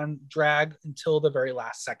works on drag until the very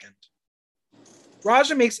last second.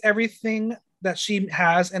 Raja makes everything that she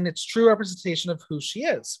has, and it's true representation of who she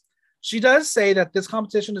is. She does say that this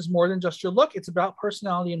competition is more than just your look. It's about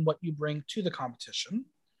personality and what you bring to the competition.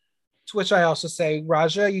 To which I also say,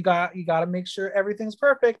 Raja, you got to make sure everything's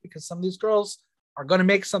perfect, because some of these girls are going to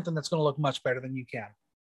make something that's going to look much better than you can.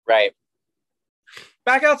 Right.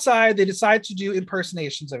 Back outside, they decide to do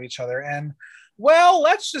impersonations of each other. And, well,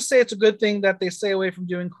 let's just say it's a good thing that they stay away from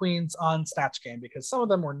doing queens on Snatch Game, because some of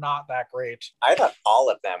them were not that great. I thought all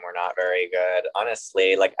of them were not very good,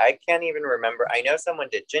 honestly. Like, I can't even remember. I know someone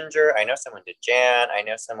did Ginger. I know someone did Jan. I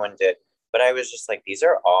know someone did, but I was just like, these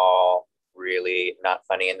are all really not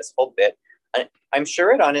funny in this whole bit. I'm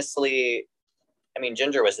sure it honestly, I mean,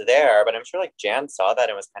 Ginger was there, but I'm sure like Jan saw that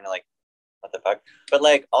and was kind of like, what the fuck? But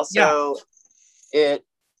like also if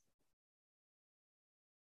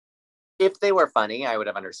they were funny, I would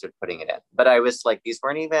have understood putting it in. But I was like, these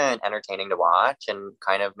weren't even entertaining to watch and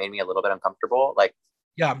kind of made me a little bit uncomfortable. Like,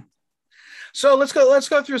 Yeah. So let's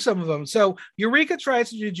go through some of them. So Eureka tries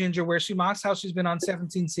to do Ginger where she mocks how she's been on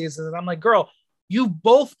 17 seasons. And I'm like, girl, you've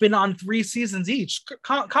both been on 3 seasons each.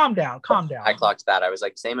 Calm down, calm down. I clocked that. I was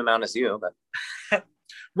like, same amount as you, but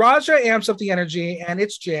Raja amps up the energy, and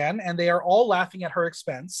it's Jan, and they are all laughing at her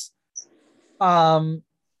expense.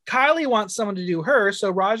 Kylie wants someone to do her,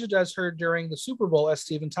 so Raja does her during the Super Bowl as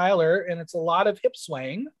Steven Tyler, and it's a lot of hip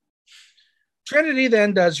swaying. Trinity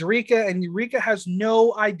then does Eureka, and Eureka has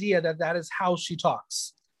no idea that that is how she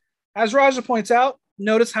talks. As Raja points out,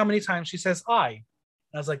 notice how many times she says I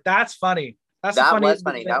was like, that's funny. That was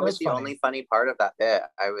funny. That was the only funny part of that bit.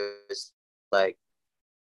 I was like...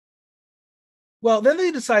 Well, then they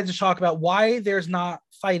decide to talk about why there's not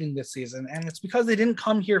fighting this season, and it's because they didn't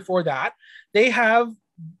come here for that. They have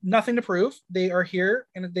nothing to prove. They are here,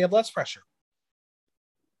 and they have less pressure.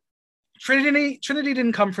 Trinity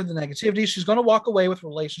didn't come for the negativity. She's going to walk away with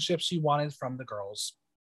relationships she wanted from the girls.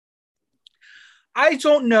 I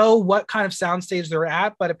don't know what kind of soundstage they're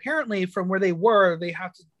at, but apparently from where they were, they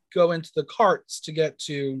have to go into the carts to get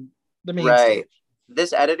to the main stage.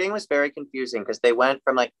 This editing was very confusing because they went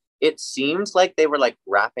from like, it seemed like they were like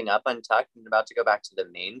wrapping up Untucked and about to go back to the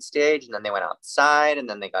main stage, and then they went outside and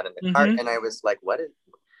then they got in the cart, and I was like,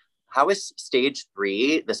 how is stage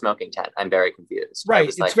 3 the smoking tent? I'm very confused. Right.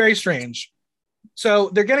 It's very strange. So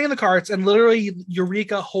they're getting in the carts, and literally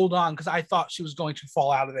Eureka, hold on, because I thought she was going to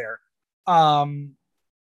fall out of there.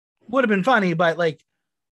 Would have been funny, but like,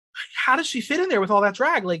 how does she fit in there with all that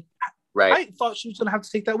drag? Like, right. I thought she was going to have to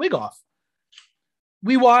take that wig off.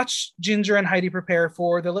 We watch Ginger and Heidi prepare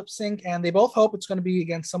for the lip sync, and they both hope it's going to be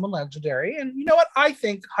against someone legendary. And you know what? I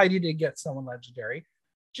think Heidi did get someone legendary.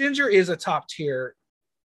 Ginger is a top tier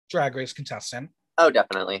Drag Race contestant. Oh,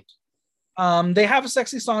 definitely. They have a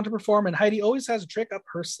sexy song to perform, and Heidi always has a trick up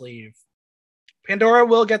her sleeve. Pandora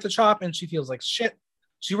will get the chop, and she feels like shit.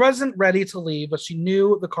 She wasn't ready to leave, but she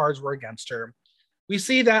knew the cards were against her. We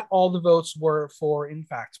see that all the votes were for, in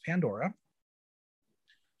fact, Pandora.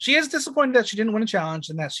 She is disappointed that she didn't win a challenge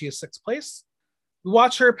and that she is 6th place. We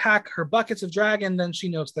watch her pack her buckets of drag, and then she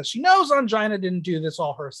notes that she knows Ongina didn't do this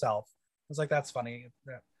all herself. I was like, that's funny.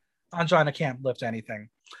 Ongina can't lift anything.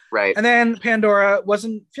 Right. And then Pandora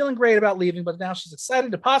wasn't feeling great about leaving, but now she's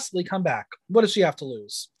excited to possibly come back. What does she have to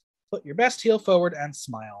lose? Put your best heel forward and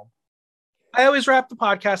smile. I always wrap the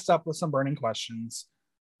podcast up with some burning questions.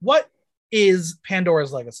 What is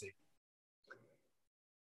Pandora's legacy?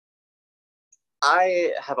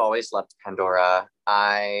 I have always loved Pandora.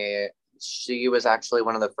 She was actually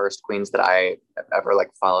one of the first queens that I ever like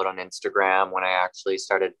followed on Instagram when I actually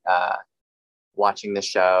started watching the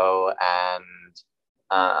show, and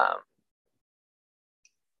I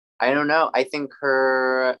don't know. I think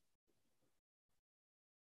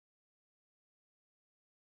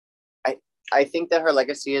I think that her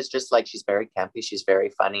legacy is just like, she's very campy. She's very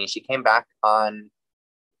funny. She came back on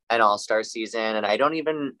an all-star season, and I don't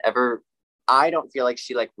feel like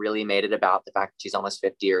she like really made it about the fact that she's almost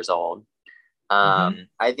 50 years old.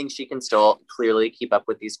 I think she can still clearly keep up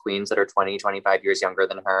with these queens that are 20, 25 years younger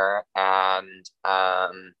than her. And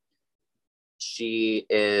she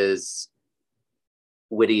is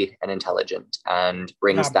witty and intelligent and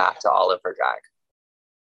brings that to all of her drag.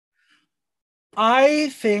 I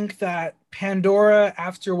think that Pandora,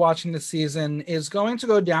 after watching the season, is going to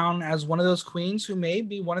go down as one of those queens who may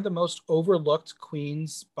be one of the most overlooked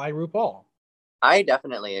queens by RuPaul. I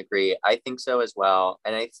definitely agree. I think so as well.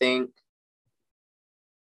 And I think,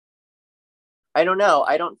 I don't know.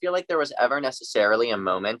 I don't feel like there was ever necessarily a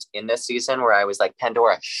moment in this season where I was like,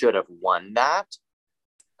 Pandora should have won that.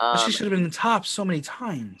 She should have been in the top so many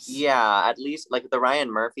times. Yeah, at least like the Ryan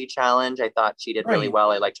Murphy challenge, I thought she did really well.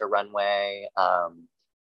 I liked her runway.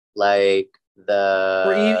 Like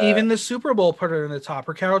or even the Super Bowl put her in the top.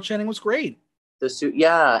 Her Carol Channing was great. And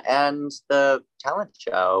the talent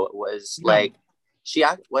show was like,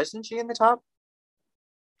 wasn't she in the top?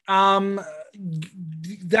 That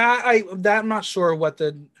I'm not sure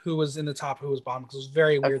who was in the top, who was bottom, because it was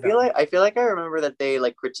very weird. I feel like I remember that they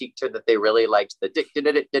like critiqued her, that they really liked the did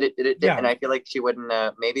it, and I feel like she wouldn't.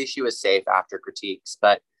 Maybe she was safe after critiques,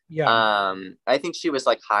 but I think she was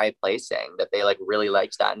like high placing, that they like really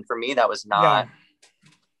liked that, and for me that was not.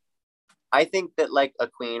 I think that like a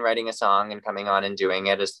queen writing a song and coming on and doing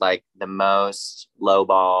it is like the most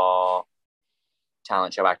lowball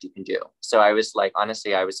talent show act you can do. So I was like,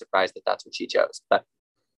 honestly, I was surprised that that's what she chose. But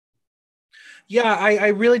yeah, I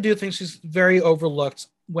really do think she's very overlooked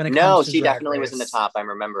when it comes to she definitely was in the top. I'm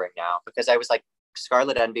remembering now, because I was like,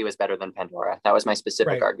 Scarlet Envy was better than Pandora. That was my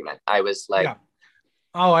specific argument. I was like,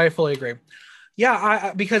 I fully agree.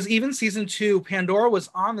 Yeah, because even season 2, Pandora was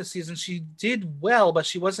on the season. She did well,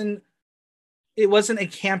 but it wasn't a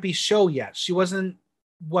campy show yet. She wasn't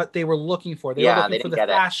what they were looking for. They were Yeah, looking they for didn't the get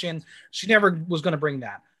it. fashion. She never was going to bring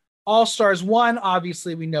that. All Stars 1,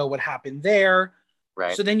 obviously, we know what happened there.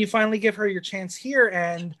 Right. So then you finally give her your chance here,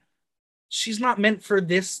 and she's not meant for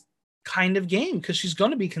this kind of game because she's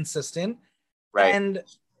going to be consistent. Right. And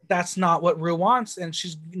that's not what Rue wants. And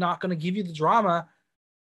she's not going to give you the drama.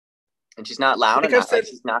 And she's not loud Like I enough. said, Like,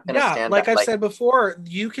 she's not going to yeah, stand like up. I've Like, said before,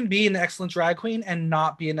 you can be an excellent drag queen and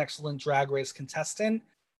not be an excellent drag race contestant.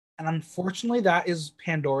 And unfortunately, that is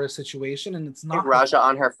Pandora's situation, and it's I think not her Raja fault.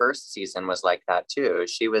 on her first season was like that too.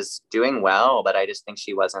 She was doing well, but I just think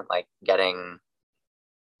she wasn't like doing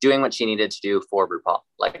what she needed to do for RuPaul.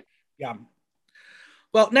 Like, Yeah.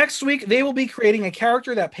 Well, next week they will be creating a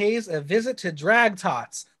character that pays a visit to Drag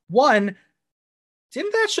Tots. One,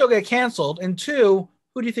 didn't that show get canceled? And two,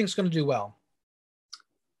 who do you think is going to do well?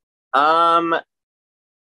 um,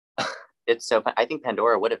 it's so. I think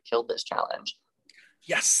Pandora would have killed this challenge.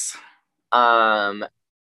 Yes. Um,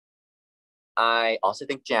 I also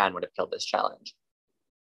think Jan would have killed this challenge.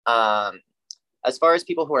 Um, as far as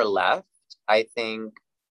people who are left, I think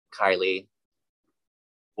Kylie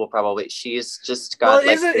will probably. She's just got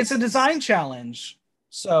like this. It's a design challenge,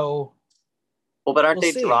 so Well, but aren't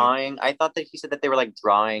we'll they see. drawing? I thought that he said that they were like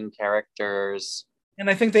drawing characters. And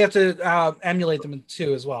I think they have to emulate them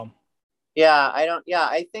too as well. Yeah, I don't. Yeah,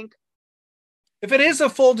 I think If it is a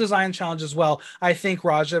full design challenge as well, I think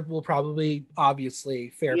Raja will probably obviously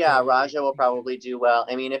fair yeah, play. Raja will probably do well.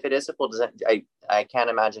 I mean, if it is a full design, I can't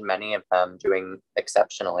imagine many of them doing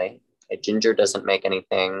exceptionally. Ginger doesn't make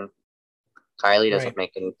anything. Kylie Right. doesn't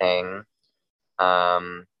make anything.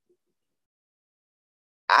 Um,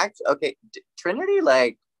 okay. Trinity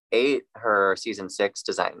like ate her season 6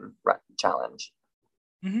 design challenge,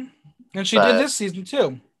 Mm-hmm. And she did but this season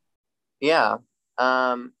too. yeah.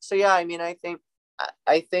 So yeah, I mean, I think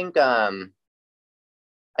I think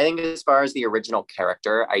as far as the original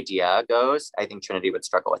character idea goes, I think Trinity would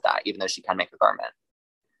struggle with that, even though she can make a garment.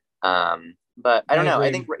 But I I don't know. I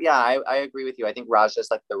agree. think, yeah, I agree with you. I think Raja's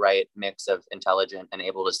like the right mix of intelligent and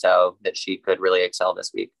able to sew that she could really excel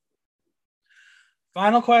this week.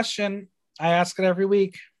 Final question. I ask it every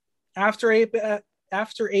week. After eight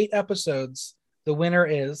episodes, the winner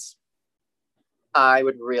is. I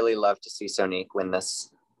would really love to see Sonique win this.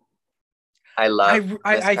 I love Miss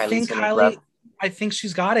I Kylie think Sonique love. I think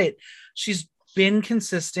she's got it. She's been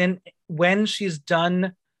consistent when she's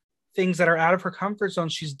done things that are out of her comfort zone.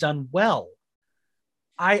 She's done well.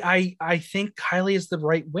 I think Kylie is the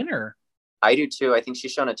right winner. I do too. I think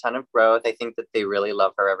she's shown a ton of growth. I think that they really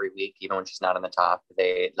love her every week, even when she's not on the top.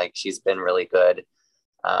 They like she's been really good.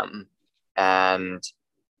 And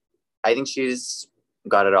I think she's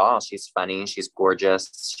got it all. She's funny, she's gorgeous,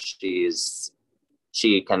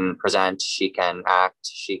 she can present, she can act,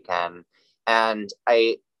 she can and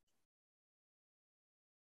I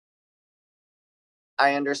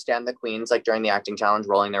understand the queens like during the acting challenge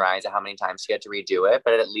rolling their eyes at how many times she had to redo it,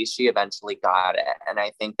 but at least she eventually got it. And I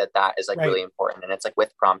think that that is like Right. really important. And it's like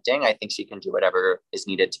with prompting, I think she can do whatever is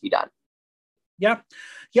needed to be done. Yeah.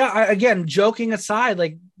 Yeah. Again, joking aside,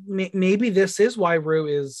 like maybe this is why Rue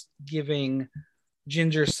is giving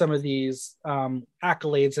Ginger some of these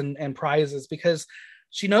accolades and prizes because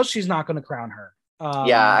she knows she's not going to crown her.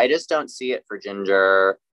 Yeah, I just don't see it for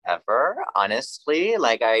Ginger ever, honestly.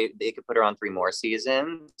 Like they could put her on 3 more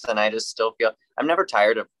seasons and I just still feel I'm never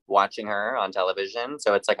tired of watching her on television.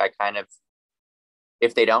 So it's like I kind of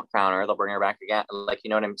if they don't crown her, they'll bring her back again. Like you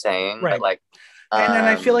know what I'm saying? Right. But like And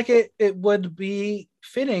I feel like it would be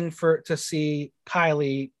fitting to see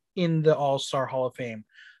Kylie in the All-Star Hall of Fame.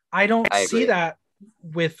 I don't I see agree. that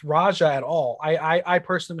with Raja at all. I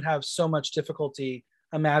personally would have so much difficulty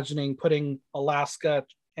imagining putting Alaska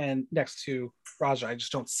and next to Raja. I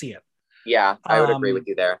just don't see it. Yeah, I would agree with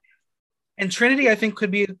you there. And Trinity, I think,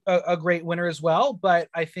 could be a great winner as well. But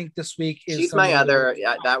I think this week is She's my someone other.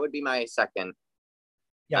 Yeah, that would be my second.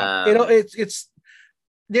 Yeah, it's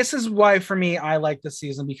this is why for me I like this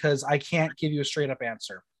season because I can't give you a straight up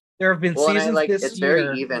answer. There have been well, seasons and I like this it's year.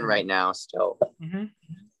 very even right now still. Mm-hmm.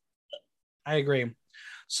 I agree.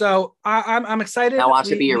 So I'm excited. Now watch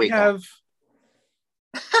it be Eureka.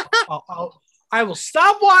 I will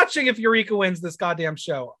stop watching if Eureka wins this goddamn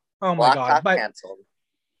show. Oh my god! But canceled.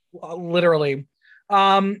 Literally,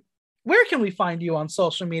 where can we find you on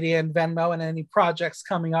social media and Venmo and any projects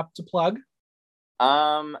coming up to plug?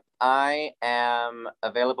 I am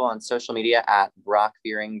available on social media at Brock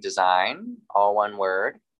Fearing Design, all one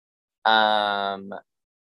word.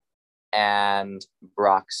 And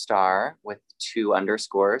Brockstar with 2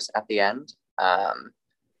 underscores at the end.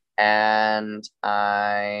 And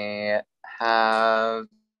I have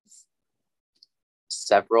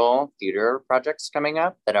several theater projects coming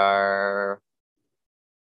up that are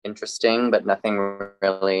interesting, but nothing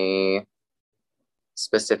really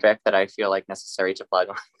specific that I feel like necessary to plug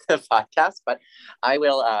on the podcast. But I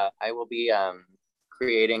will be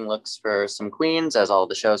creating looks for some queens as all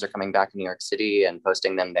the shows are coming back in New York City and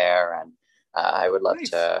posting them there. And I would love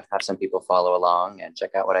to have some people follow along and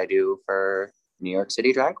check out what I do for New York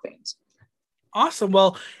City drag queens. Awesome.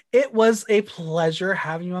 Well, it was a pleasure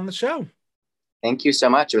having you on the show. Thank you so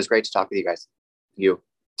much. It was great to talk with you guys. You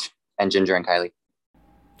and Ginger and Kylie.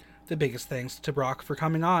 The biggest thanks to Brock for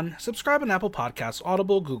coming on. Subscribe on Apple Podcasts,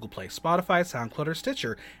 Audible, Google Play, Spotify, SoundCloud, or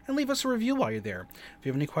Stitcher, and leave us a review while you're there. If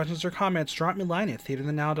you have any questions or comments, drop me a line at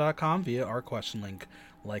theaterthenow.com via our question link.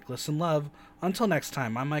 Like, listen, love. Until next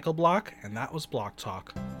time, I'm Michael Block, and that was Block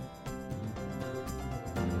Talk.